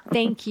 Lisa.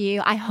 Thank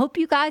you. I hope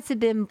you guys have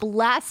been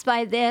blessed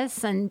by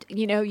this. And,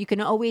 you can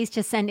always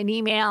just send an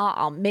email.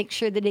 I'll make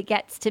sure that it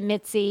gets to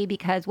Mitzi,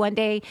 because one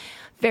day,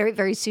 very,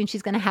 very soon,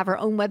 she's going to have her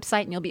own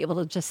website, and you'll be able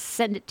to just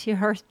send it to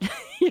her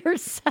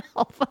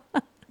yourself.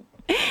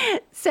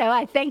 So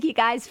I thank you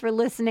guys for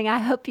listening. I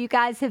hope you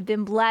guys have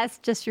been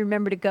blessed. Just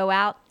remember to go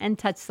out and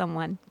touch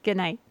someone. Good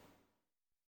night.